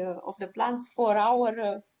philosophy of the plants for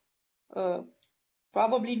our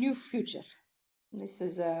probably new future. This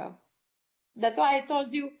is that's why I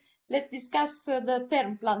told you, let's discuss the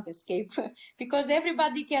term plant escape, because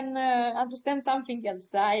everybody can understand something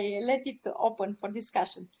else. I let it open for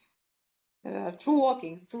discussion through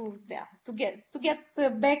walking to get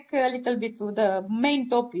back a little bit to the main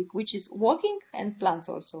topic, which is walking and plants.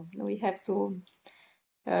 Also, we have to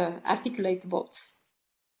articulate both.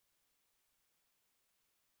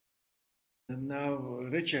 And now,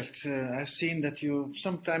 Richard, I've seen that you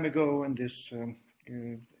some time ago in this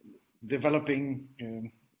developing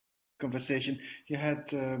conversation, you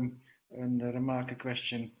had a remark, a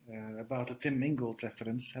question about a Tim Ingold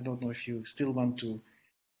reference. I don't know if you still want to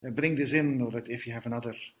bring this in, or if you have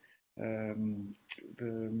another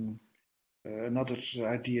another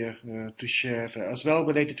idea to share as well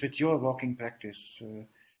related with your walking practice.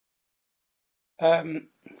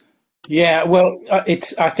 Yeah, well,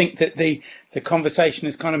 I think that the conversation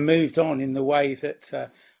has kind of moved on in the way that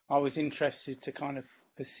I was interested to kind of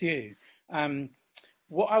pursue.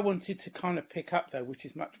 What I wanted to kind of pick up, though, which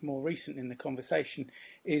is much more recent in the conversation,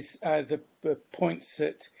 is the points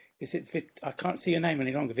that I can't see your name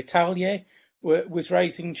any longer. Vitalier was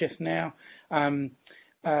raising just now.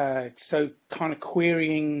 So kind of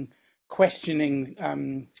questioning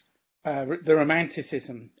the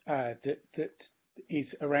romanticism that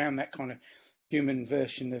is around that kind of human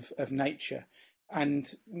version of nature. And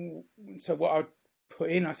so what I'd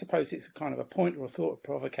put in, I suppose it's a kind of a point or a thought of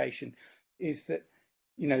provocation, is that,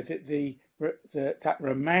 you know, that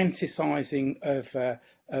romanticizing of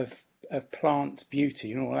plant beauty,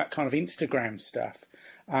 you know, all that kind of Instagram stuff,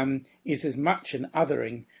 is as much an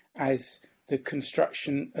othering as the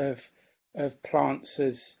construction of plants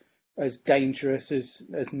as dangerous,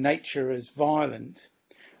 as nature as violent.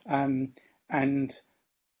 And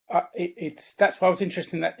that's why I was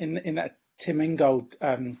interested in that Tim Ingold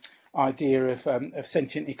idea of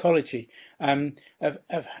sentient ecology,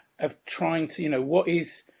 of trying to, you know, what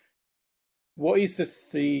is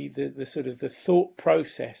the sort of the thought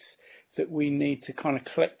process that we need to kind of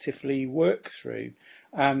collectively work through,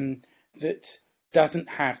 that doesn't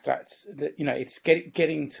have that, you know, it's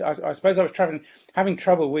getting to, I suppose I was having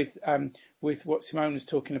trouble with what Simone was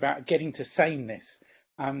talking about, getting to sameness.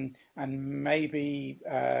 And maybe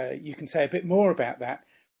you can say a bit more about that.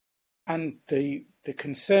 And the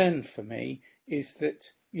concern for me is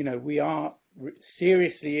that, you know, we are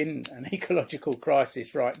seriously in an ecological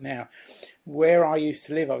crisis right now. Where I used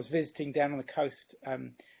to live, I was visiting down on the coast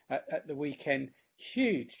at the weekend.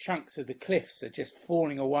 Huge chunks of the cliffs are just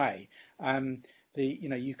falling away. You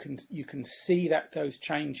know, you can see that those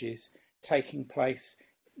changes taking place.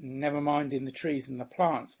 Never mind in the trees and the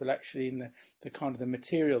plants, but actually in the kind of the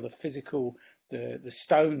material, the physical, the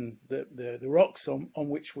stone, the rocks on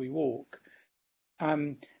which we walk,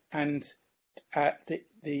 and the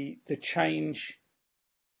change.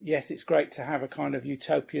 Yes, it's great to have a kind of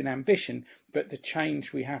utopian ambition, but the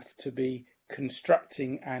change we have to be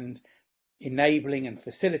constructing and enabling and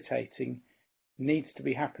facilitating needs to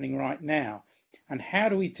be happening right now. And how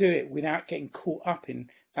do we do it without getting caught up in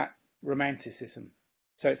that romanticism?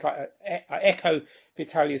 So it's like I echo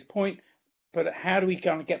Vitalie's point. but how do we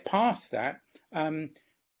kind of get past that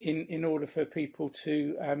in order for people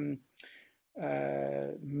to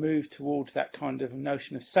move towards that kind of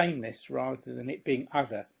notion of sameness rather than it being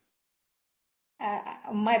other?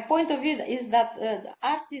 My point of view is that the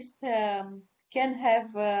artist can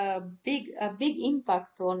have a big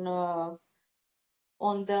impact on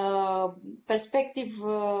the perspective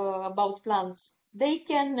about plants. They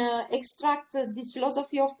can extract this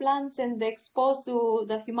philosophy of plants and expose to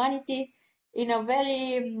the humanity in a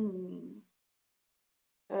very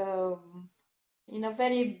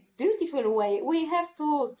beautiful way. We have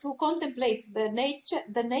to contemplate the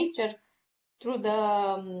nature through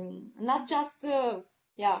the not just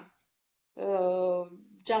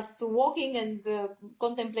just walking and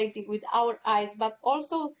contemplating with our eyes, but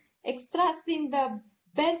also extracting the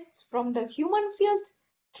best from the human field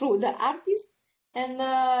through the artist, and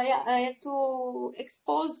to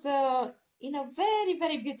expose in a very,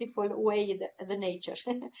 very beautiful way the nature.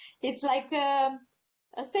 It's like a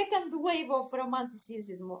second wave of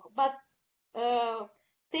romanticism, but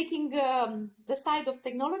taking the side of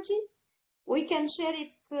technology, we can share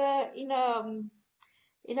it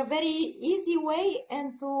in a very easy way,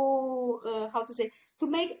 and to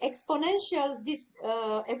make exponential this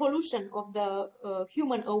evolution of the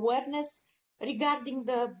human awareness regarding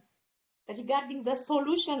the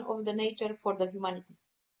solution of the nature for the humanity.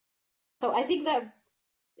 So I think that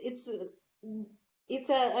it's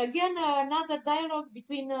again another dialogue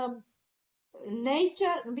between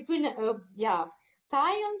nature, between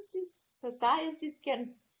sciences. The sciences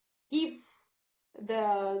can give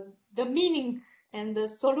the meaning and the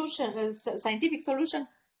solution, scientific solution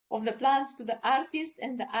of the plants to the artist,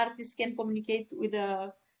 and the artist can communicate with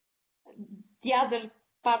the other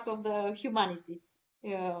part of the humanity,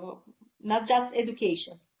 not just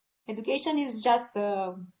education. Education is just,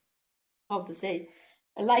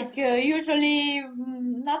 usually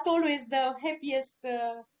not always the happiest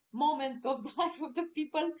moment of the life of the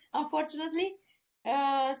people, unfortunately.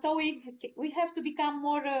 So we have to become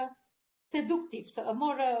more seductive,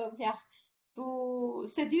 to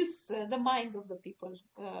seduce the mind of the people,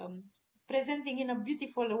 presenting in a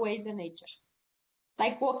beautiful way the nature,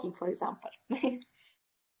 like walking, for example. Yes.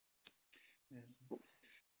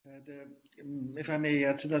 If I may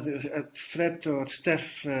add to that, Fred or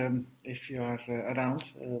Steph, if you are around,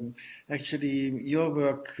 actually your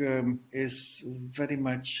work is very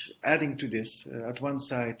much adding to this. At one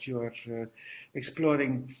side, you are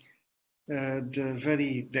exploring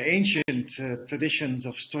the ancient traditions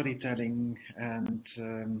of storytelling and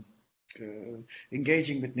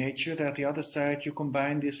engaging with nature. At the other side, you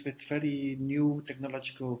combine this with very new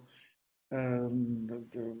technological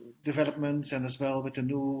developments, and as well with the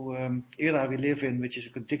new era we live in, which is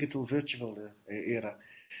a digital virtual era.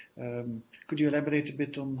 Could you elaborate a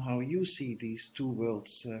bit on how you see these two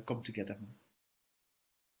worlds come together?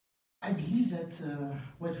 I believe that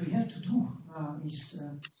what we have to do is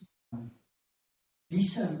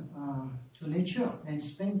listen to nature and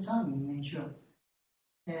spend time in nature.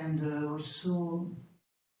 And also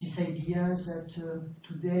this idea that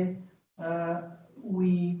today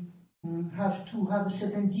we have to have a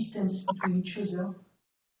certain distance between each other.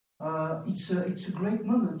 It's a great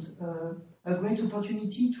moment, a great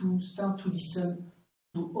opportunity to start to listen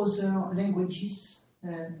to other languages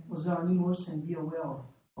and other animals, and be aware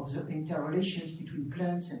of the interrelations between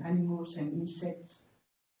plants and animals and insects.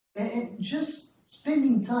 And just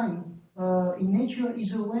spending time in nature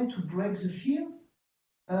is a way to break the fear,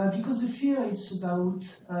 because the fear is about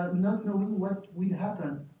not knowing what will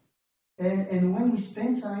happen. And when we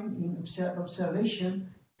spend time in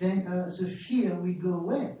observation, then the fear will go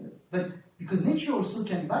away. But because nature also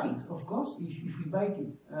can bite, of course, if we bite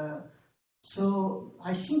it. So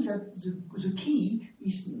I think that the key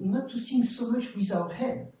is not to think so much with our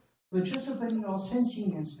head, but just opening our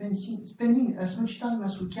sensing and spending as much time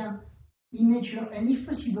as we can in nature, and if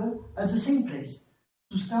possible, at the same place,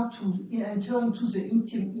 to start to enter into the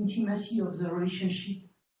intimacy of the relationship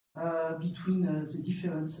between the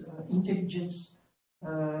different intelligence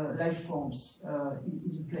life forms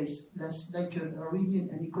in the place. That's like really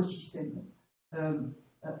an ecosystem,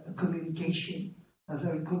 a communication, a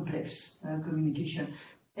very complex communication.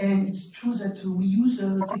 And it's true that we use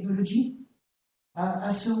technology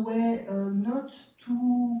as a way not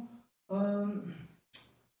to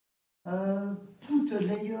put a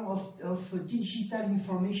layer of digital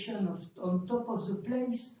information on top of the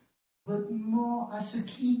place, but more as a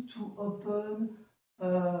key to open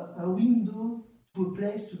a window to a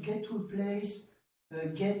place, to get to a place,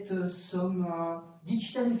 get some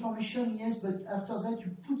digital information, yes, but after that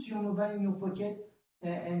you put your mobile in your pocket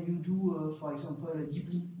and you do, for example,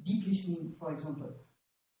 deep listening, for example.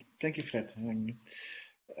 Thank you, Fred.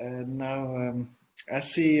 Now, I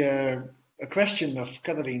see a question of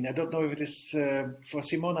Caroline. I don't know if it is for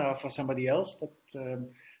Simona or for somebody else, but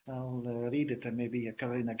I'll read it and maybe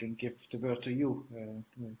Caroline, I can give the word to you.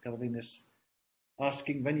 Caroline is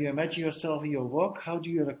asking, when you imagine yourself in your walk, how do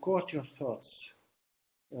you record your thoughts?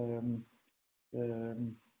 Do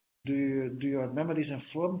your memories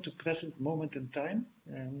inform to present moment in time?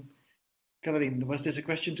 Caroline, was this a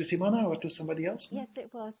question to Simona or to somebody else? Yes,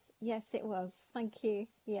 it was. Yes, it was. Thank you.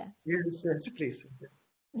 Yes. Yes, please.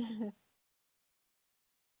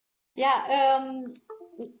 Yeah.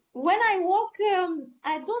 When I walk,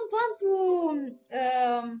 I don't want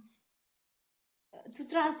to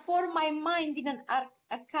transform my mind in an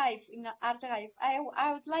archive. I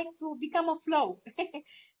would like to become a flow.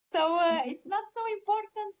 So it's not so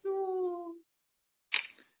important to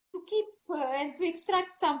keep and to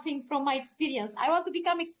extract something from my experience. I want to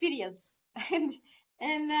become experience. And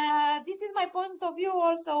this is my point of view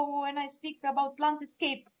also when I speak about plant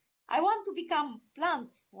escape. I want to become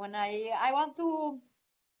plants when I want to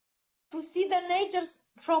see the nature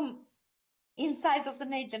from inside of the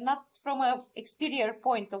nature, not from an exterior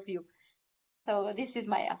point of view. So this is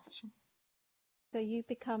my answer. So you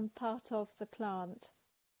become part of the plant,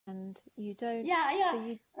 and you don't. Yeah.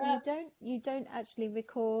 So you don't actually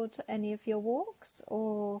record any of your walks,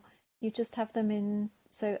 or you just have them in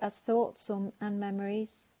as thoughts and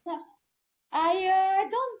memories. Yeah. I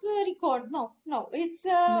don't record. No. It's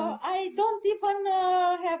No. I don't even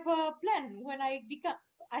have a plan when I become.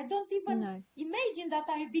 I don't even imagine that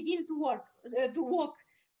I begin to walk.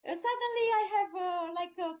 Suddenly, I have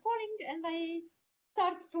like a calling, and I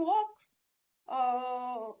start to walk.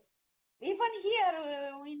 Even here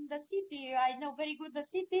in the city, I know very good the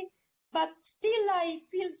city, but still I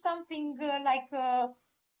feel something like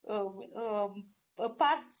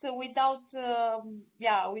parts without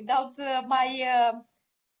my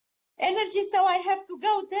energy. So I have to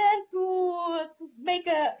go there to make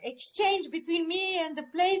a exchange between me and the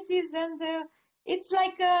places, and it's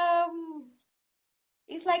like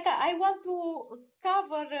I want to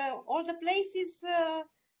cover all the places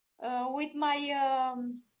with my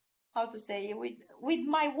how to say, with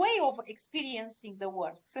my way of experiencing the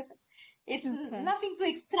world. It's nothing to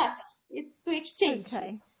extract, it's to exchange.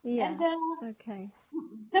 Okay. Yeah. And okay.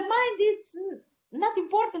 The mind is not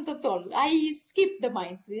important at all. I skip the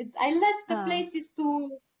mind. I let the places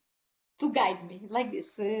to guide me like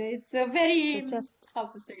this. It's a very how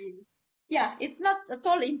to say. Yeah, it's not at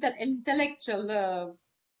all intellectual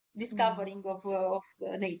discovering of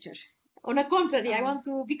nature. On the contrary, I want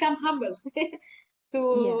to become humble.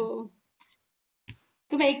 to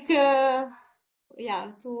make to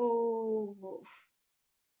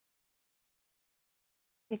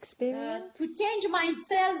experience to change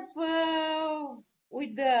myself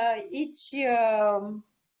with each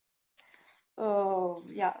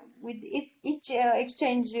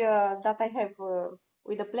exchange that I have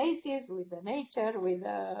with the places, with the nature, with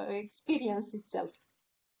the experience itself.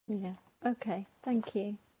 Yeah. Okay. Thank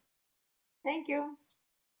you. Thank you.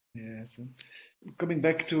 Yes. Coming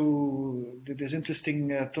back to this interesting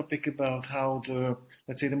topic about how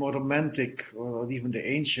let's say, the more romantic or even the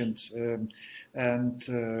ancient let's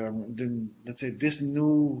say, this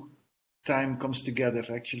new time comes together.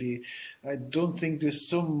 Actually, I don't think there's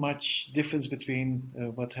so much difference between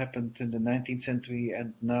what happened in the 19th century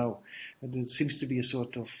and now. There seems to be a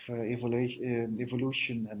sort of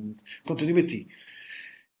evolution and continuity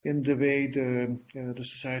in the way the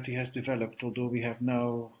society has developed, although we have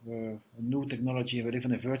now new technology and we live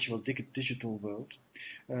in a virtual digital world.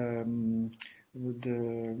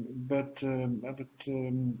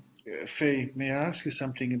 Faye, may I ask you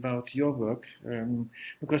something about your work?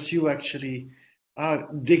 Because you actually are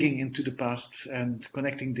digging into the past and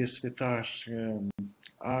connecting this with our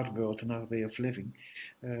world and our way of living.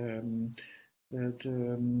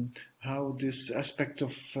 How this aspect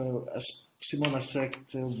of, as Simona said,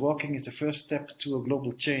 walking is the first step to a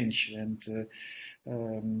global change, and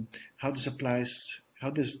how this applies. How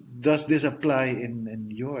does this apply in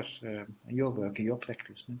your work, in your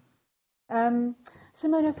practice?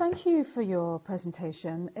 Simona, thank you for your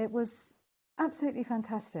presentation. It was absolutely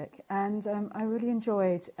fantastic, and I really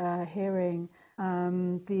enjoyed hearing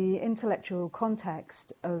the intellectual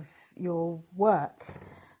context of your work.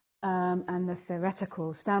 And the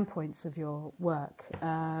theoretical standpoints of your work.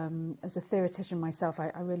 As a theoretician myself,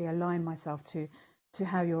 I really align myself to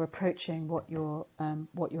how you're approaching what you're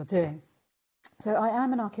doing. So I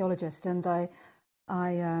am an archaeologist, and I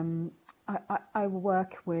I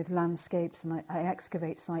work with landscapes and I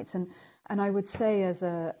excavate sites, and I would say as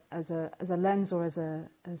a lens or as an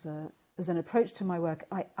approach to my work,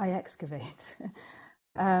 I excavate.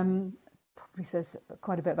 Probably says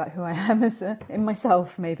quite a bit about who I am in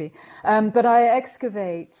myself, maybe. But I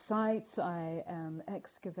excavate sites. I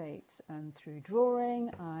excavate through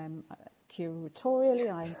drawing. I'm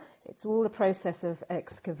curatorially. It's all a process of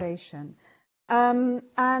excavation.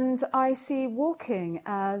 And I see walking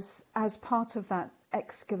as part of that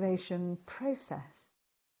excavation process.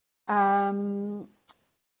 So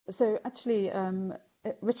actually,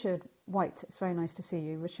 Richard White, it's very nice to see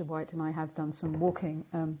you. Richard White and I have done some walking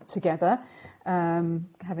together,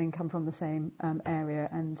 having come from the same area,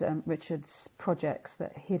 and Richard's projects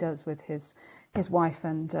that he does with his wife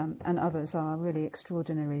and others are really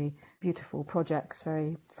extraordinarily beautiful projects,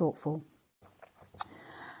 very thoughtful.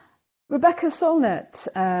 Rebecca Solnit,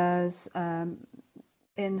 as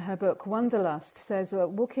in her book Wanderlust, says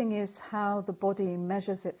walking is how the body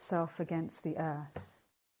measures itself against the earth.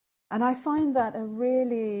 And I find that a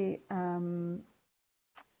really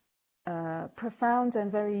profound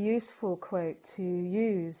and very useful quote to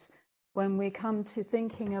use when we come to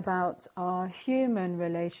thinking about our human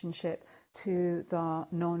relationship to the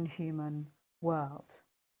non-human world,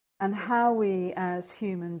 and how we as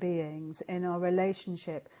human beings in our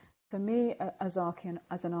relationship. For me, as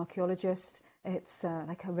an archaeologist, it's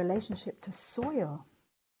like a relationship to soil.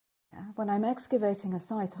 Yeah? When I'm excavating a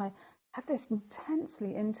site, I have this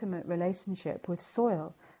intensely intimate relationship with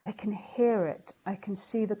soil. I can hear it. I can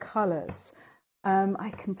see the colours.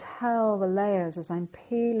 I can tell the layers as I'm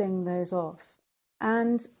peeling those off.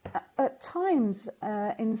 And at times,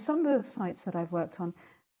 in some of the sites that I've worked on,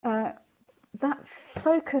 that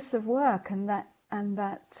focus of work and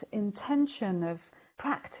that intention of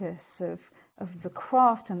practice of the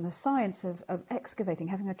craft and the science of excavating,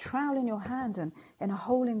 having a trowel in your hand and in a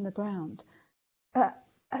hole in the ground,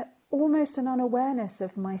 almost an unawareness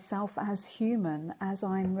of myself as human as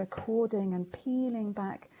I'm recording and peeling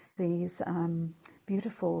back these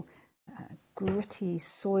beautiful, gritty,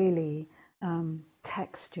 soily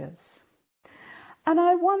textures. And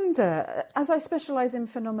I wonder, as I specialise in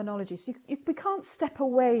phenomenology, so we can't step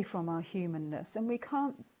away from our humanness and we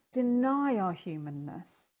can't deny our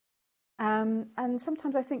humanness. And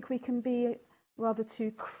sometimes I think we can be rather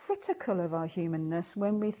too critical of our humanness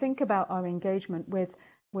when we think about our engagement with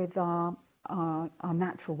our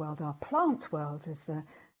natural world, our plant world,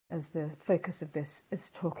 as the focus of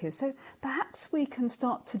this talk is. So perhaps we can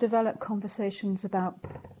start to develop conversations about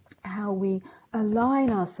how we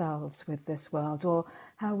align ourselves with this world, or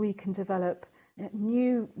how we can develop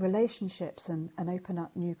new relationships and open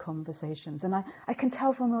up new conversations. And I can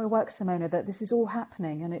tell from your work, Simona, that this is all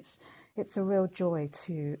happening, and it's a real joy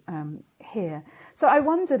to hear. So I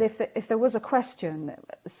wondered if there was a question,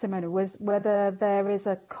 Simona, was whether there is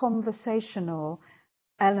a conversational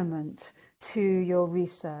element to your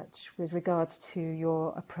research with regards to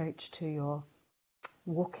your approach to your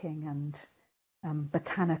walking and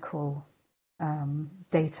botanical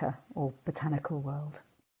data or botanical world.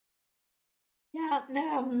 Yeah,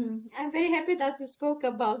 I'm very happy that you spoke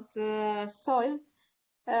about soil,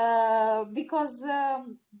 because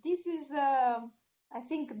this is, I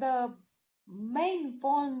think, the main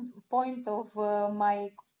point of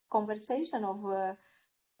my conversation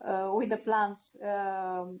with the plants,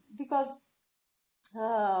 because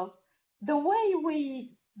the way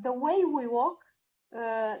we walk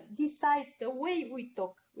decide the way we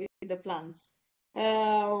talk with the plants.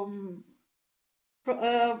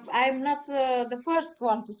 I'm not the first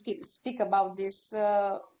one to speak about this.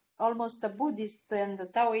 Almost the Buddhists and the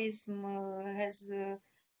Taoism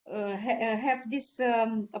have this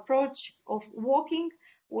approach of walking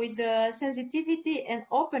with sensitivity and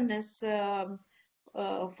openness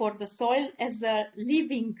for the soil as a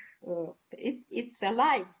living. It's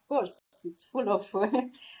alive, of course. It's full of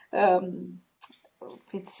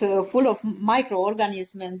full of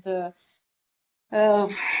microorganisms and.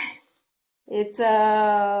 It's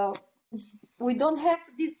we don't have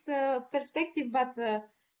this perspective, but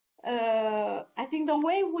I think the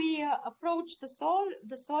way we approach the soil,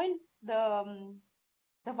 the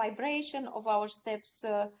vibration of our steps,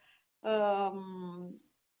 the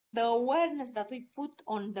awareness that we put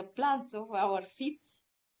on the plants of our feet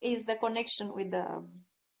is the connection with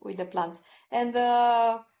the plants, and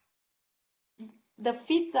the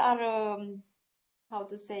feet are how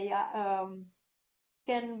to say.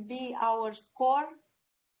 Can be our score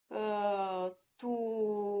to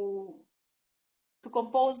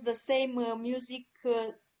compose the same music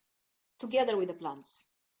together with the plants.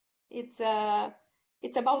 It's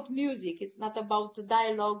it's about music. It's not about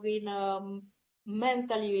dialogue in a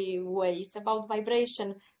mentally way. It's about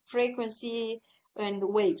vibration, frequency, and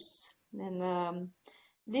waves. And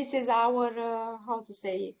this is our how to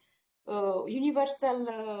say universal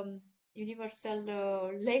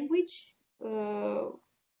language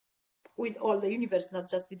with all the universe, not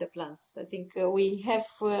just with the plants. I think we have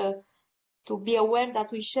to be aware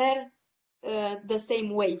that we share the same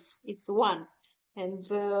wave. It's one, and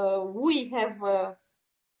we have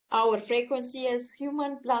our frequency as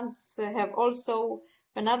human. Plants have also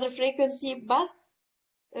another frequency, but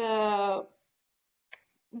the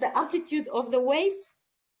amplitude of the wave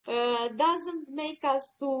doesn't make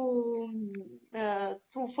us to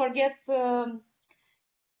forget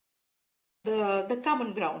the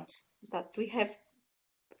common ground, that we have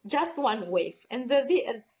just one wave. And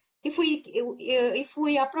if we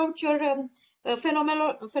approach your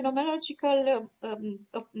phenomenological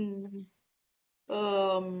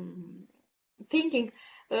thinking,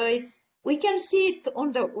 we can see it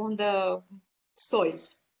on the soil.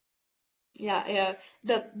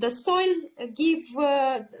 The soil gives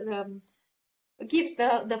the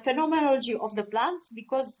phenomenology of the plants,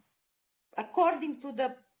 because according to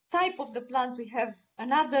the type of the plants we have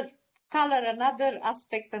another color, another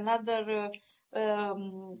aspect, another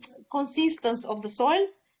consistency of the soil,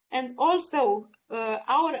 and also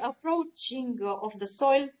our approaching of the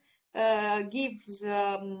soil gives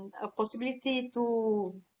a possibility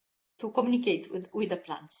to communicate with the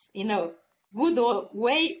plants in a good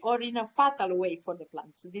way or in a fatal way for the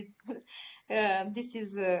plants. This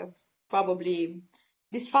is probably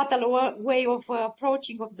this fatal way of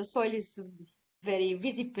approaching of the soil is very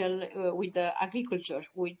visible with the agriculture,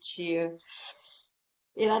 which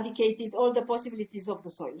eradicated all the possibilities of the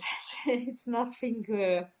soil. It's nothing.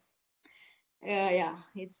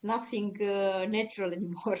 It's nothing natural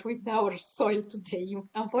anymore with our soil today.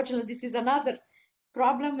 Unfortunately, this is another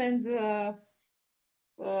problem, and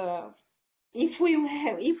if we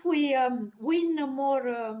win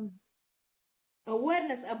more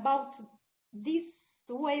awareness about this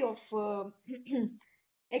way of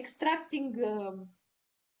extracting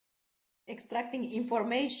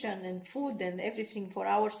information and food and everything for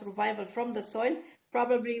our survival from the soil,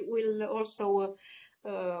 probably we'll also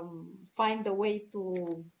find a way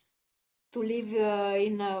to live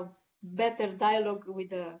in a better dialogue with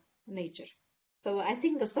the nature. So I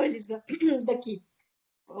think the soil is the the key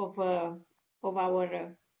of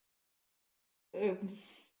our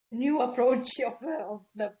new approach of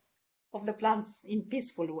the plants in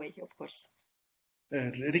peaceful way, of course.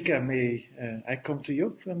 Rika, may I come to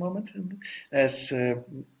you for a moment? As the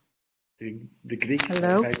Greek.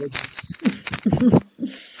 Hello.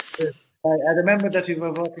 I remember that we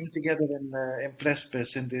were working together in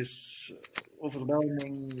Prespes in this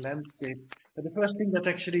overwhelming landscape. But the first thing that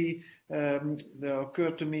actually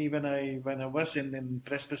occurred to me when I was in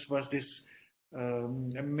Prespes was this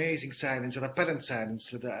amazing silence, or apparent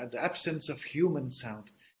silence, the absence of human sound,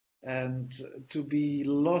 and to be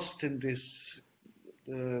lost in this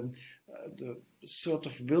the sort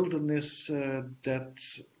of wilderness that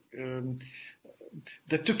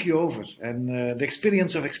took you over, and the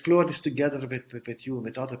experience of exploring this together with you,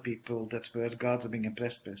 with other people that were gathering in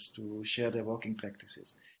Prespes to share their walking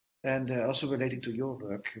practices, and also relating to your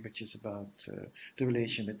work, which is about the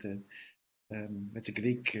relation with the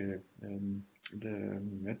Greek,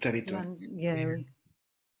 the territory.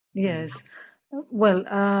 Yes. Well,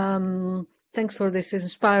 thanks for this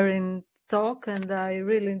inspiring talk, and I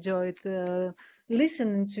really enjoyed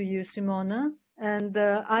listening to you, Simona. And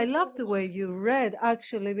I love the way you read,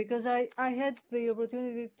 actually, because I had the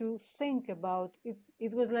opportunity to think about it.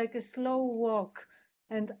 It was like a slow walk.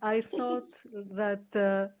 And I thought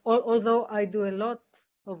that although I do a lot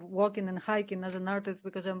of walking and hiking as an artist,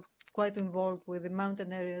 because I'm quite involved with the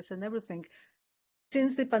mountain areas and everything,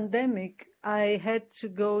 since the pandemic, I had to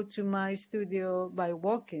go to my studio by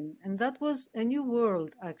walking. And that was a new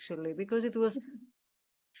world, actually, because it was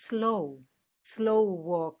slow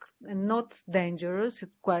walk, and not dangerous.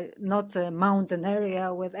 It's quite not a mountain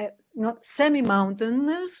area with not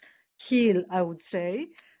semi-mountainous hill, I would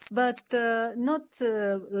say, but not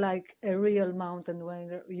like a real mountain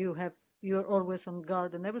where you're always on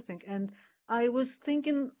guard and everything. And I was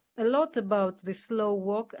thinking a lot about the slow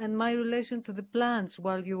walk and my relation to the plants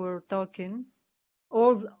while you were talking.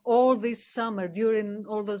 All this summer, during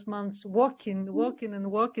all those months, walking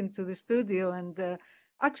to the studio, and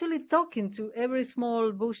actually talking to every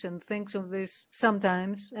small bush and things of this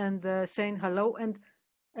sometimes, and saying hello,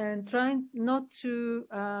 and trying not to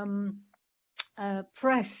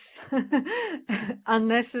press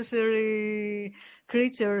unnecessary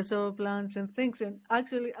creatures or plants and things. And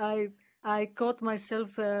actually, I caught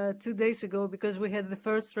myself 2 days ago because we had the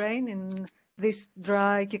first rain in this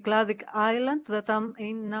dry Cycladic island that I'm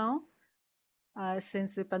in now.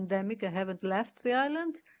 Since the pandemic, I haven't left the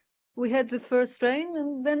island. We had the first rain,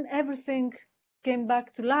 and then everything came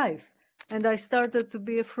back to life. And I started to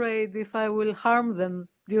be afraid if I will harm them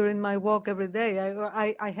during my walk every day.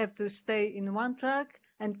 I have to stay in one track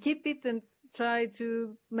and keep it and try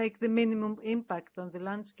to make the minimum impact on the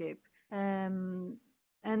landscape. And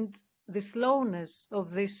the slowness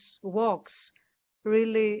of these walks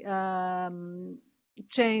really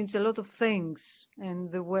changed a lot of things in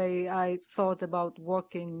the way I thought about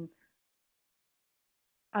walking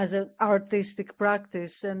as an artistic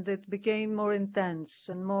practice, and it became more intense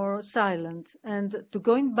and more silent. And to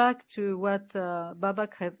going back to what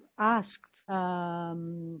Babak had asked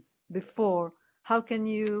before, how can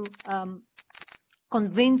you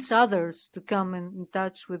convince others to come in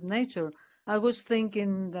touch with nature? I was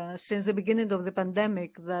thinking since the beginning of the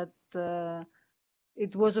pandemic that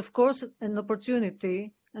it was, of course, an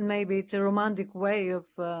opportunity, and maybe it's a romantic way of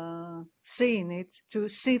seeing it, to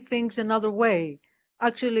see things another way.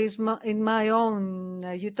 Actually, it's in my own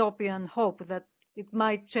utopian hope that it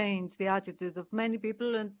might change the attitude of many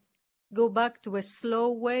people and go back to a slow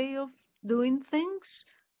way of doing things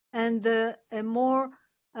and a more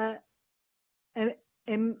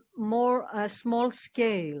small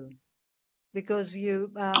scale. Because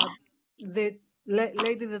the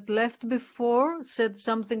lady that left before said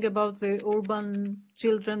something about the urban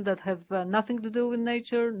children that have nothing to do with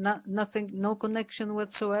nature, no connection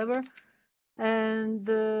whatsoever. And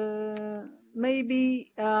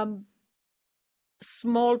maybe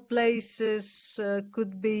small places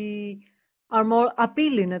are more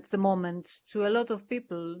appealing at the moment to a lot of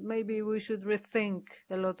people. Maybe we should rethink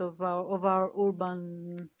a lot of our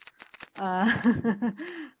urban,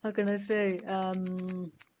 how can I say,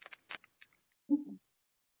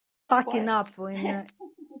 packing up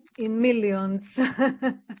in millions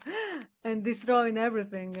and destroying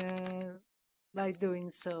everything by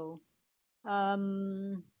doing so.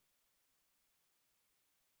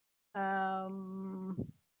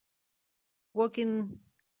 Working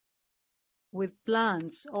with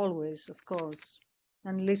plants always, of course,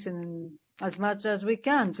 and listening as much as we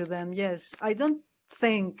can to them. Yes, I don't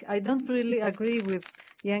really agree with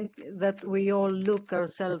that we all look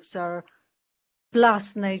ourselves are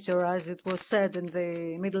plus nature, as it was said in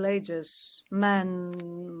the Middle Ages. Man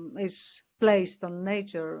is placed on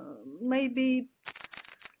nature. Maybe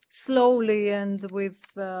slowly and with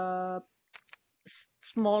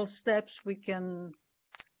small steps we can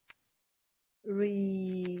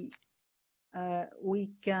remember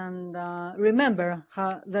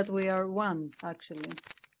that we are one, actually.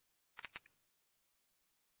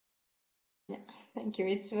 Yeah, thank you.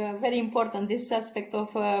 It's very important, this aspect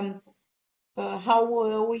of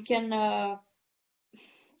how we can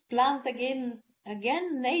plant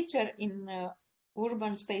again nature in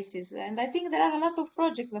urban spaces. And I think there are a lot of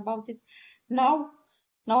projects about it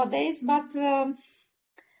nowadays, but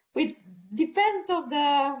it depends of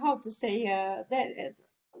the, how to say, the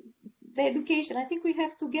education. I think we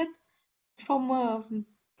have to get from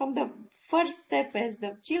the first step, as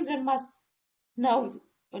the children must know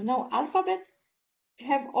alphabet,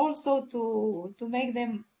 have also to make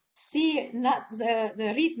them see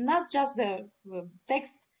read not just the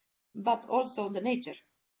text but also the nature.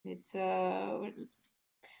 It's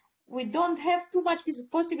we don't have too much these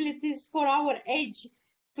possibilities for our age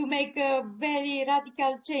to make very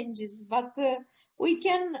radical changes, but we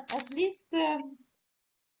can at least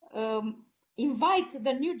invite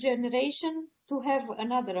the new generation to have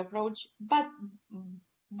another approach, but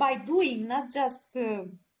by doing, not just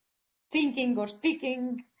thinking or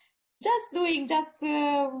speaking, just doing,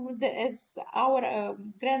 as our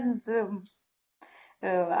parents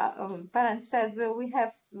said, we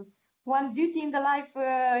have one duty in the life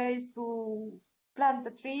is to plant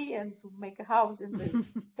a tree and to make a house in the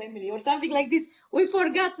family or something like this. We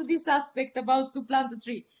forgot this aspect about to plant a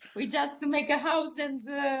tree. We just to make a house and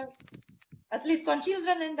at least on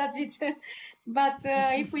children, and that's it. But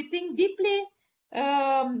if we think deeply,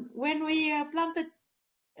 when we plant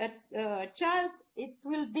a child, it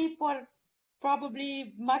will be for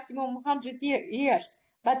probably maximum 100 years.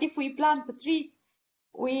 But if we plant a tree,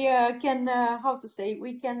 we can, how to say,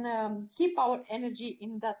 we can keep our energy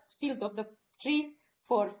in that field of the tree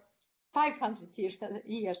for 500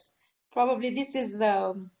 years. Probably this is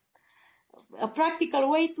a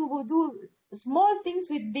practical way to do small things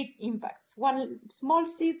with big impacts. One small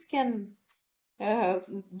seed can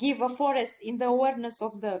give a forest in the awareness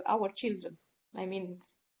of our children. I mean,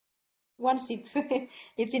 once it's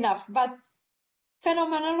it's enough. But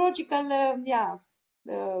phenomenological,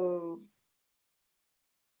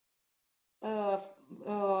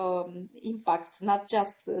 impact, not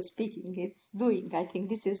just speaking, it's doing. I think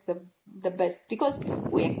this is the best, because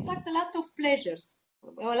we extract a lot of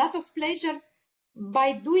pleasure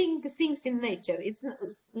by doing things in nature. It's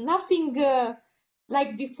nothing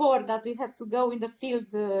like before, that we had to go in the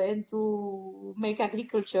field and to make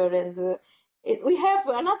agriculture, and we have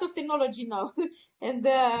a lot of technology now and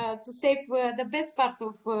to save the best part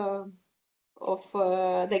of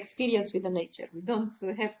the experience with the nature. We don't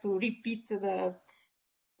have to repeat the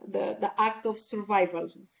act of survival.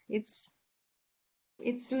 It's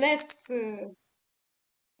less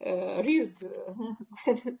rude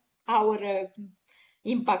our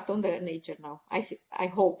impact on the nature now. I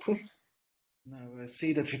hope. Now I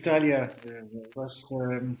see that Vitalia was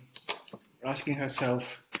asking herself,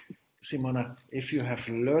 Simona, if you have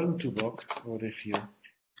learned to walk or if you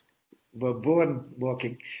were born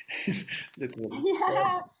walking. Literally.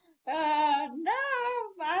 Yeah. No,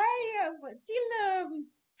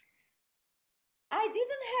 I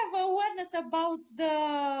didn't have awareness about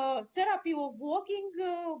the therapy of walking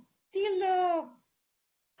till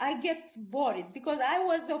I get bored, because I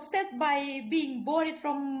was obsessed by being bored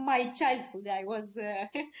from my childhood. I was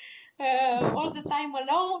all the time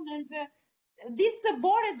alone, and this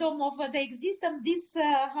boredom of the existence, this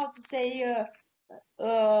how to say,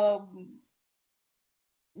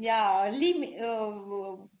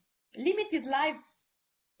 limited life,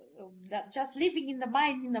 that just living in the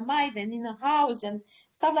mind and in a house and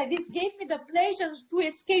stuff like this, gave me the pleasure to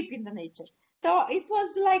escape in the nature. So it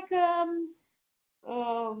was like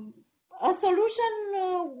a solution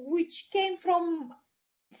which came from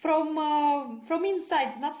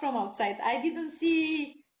inside, not from outside. I didn't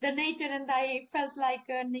see the nature and I felt like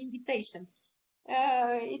an invitation.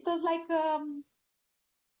 It was like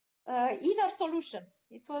inner solution.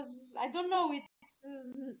 It was, I don't know,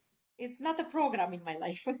 it's not a program in my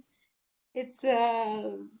life. It's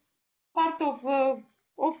part of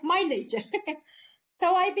my nature.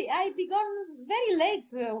 So I began very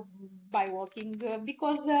late by walking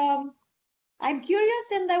because I'm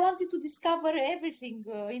curious and I wanted to discover everything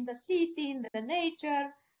in the city, in the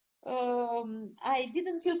nature. I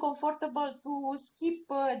didn't feel comfortable to skip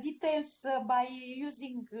details by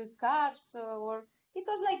using cars or it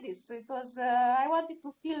was like this. It was I wanted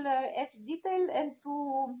to feel every detail and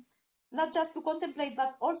to not just to contemplate,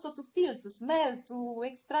 but also to feel, to smell, to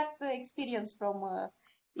extract the experience from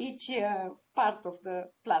each part of the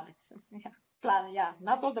planet. Yeah,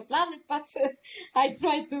 not all the planet, but I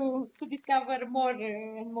try to discover more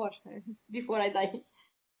and more before I die.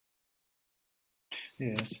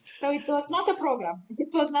 Yes. So it was not a program.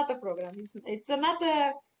 It was not a program. It's not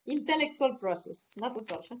an intellectual process, not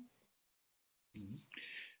at all. Mm-hmm.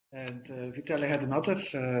 And Vitaly had another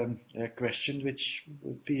question, which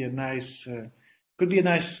would be a nice, could be a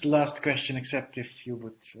nice last question, except if you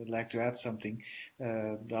would like to add something,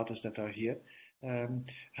 the others that are here.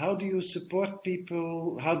 How do you support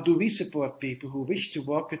people? How do we support people who wish to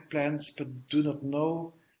walk with plants but do not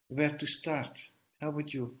know where to start? How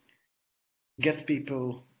would you get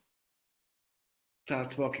people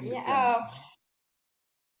start walking with plants?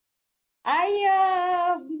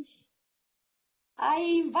 I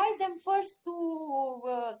invite them first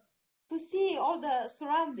to see all the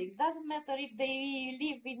surroundings. Doesn't matter if they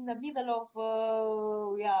live in the middle of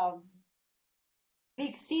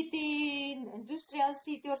big city, industrial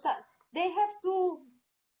city or something. They have to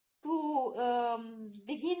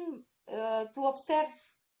begin to observe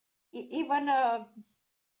even a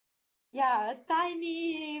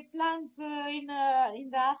tiny plant in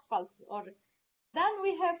the asphalt. Or then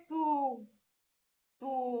we have to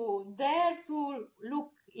dare to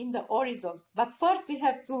look in the horizon. But first we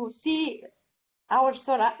have to see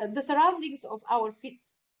the surroundings of our feet.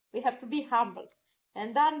 We have to be humble,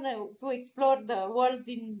 and then to explore the world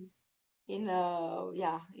in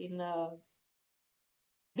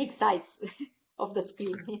big size of the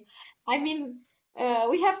screen. I mean,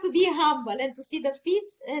 we have to be humble and to see the feet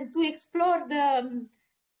and to explore the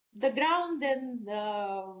ground and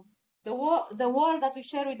the world that we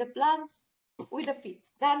share with the plants, with the feet,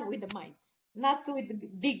 then with the mind. Not with the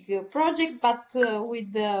big project, but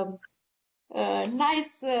with the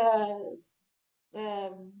nice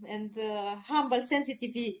and humble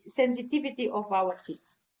sensitivity of our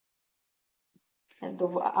feet and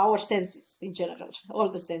of our senses in general, all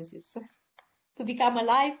the senses, to become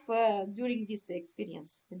alive during this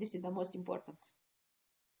experience. And this is the most important.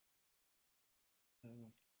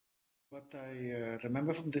 What I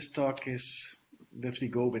remember from this talk is that we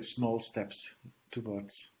go with small steps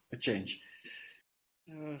towards a change.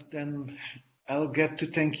 Then I'll get to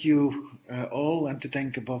thank you all, and to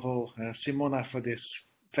thank above all Simona for this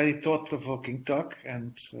very thought-provoking talk.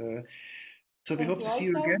 And so we hope to see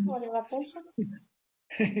you again. For your attention.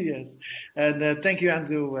 Yes, and thank you,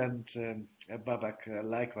 Andrew, and Babak,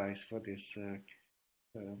 likewise, for this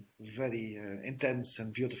very intense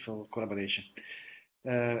and beautiful collaboration.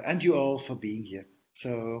 And you all for being here.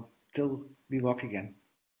 So till we walk again.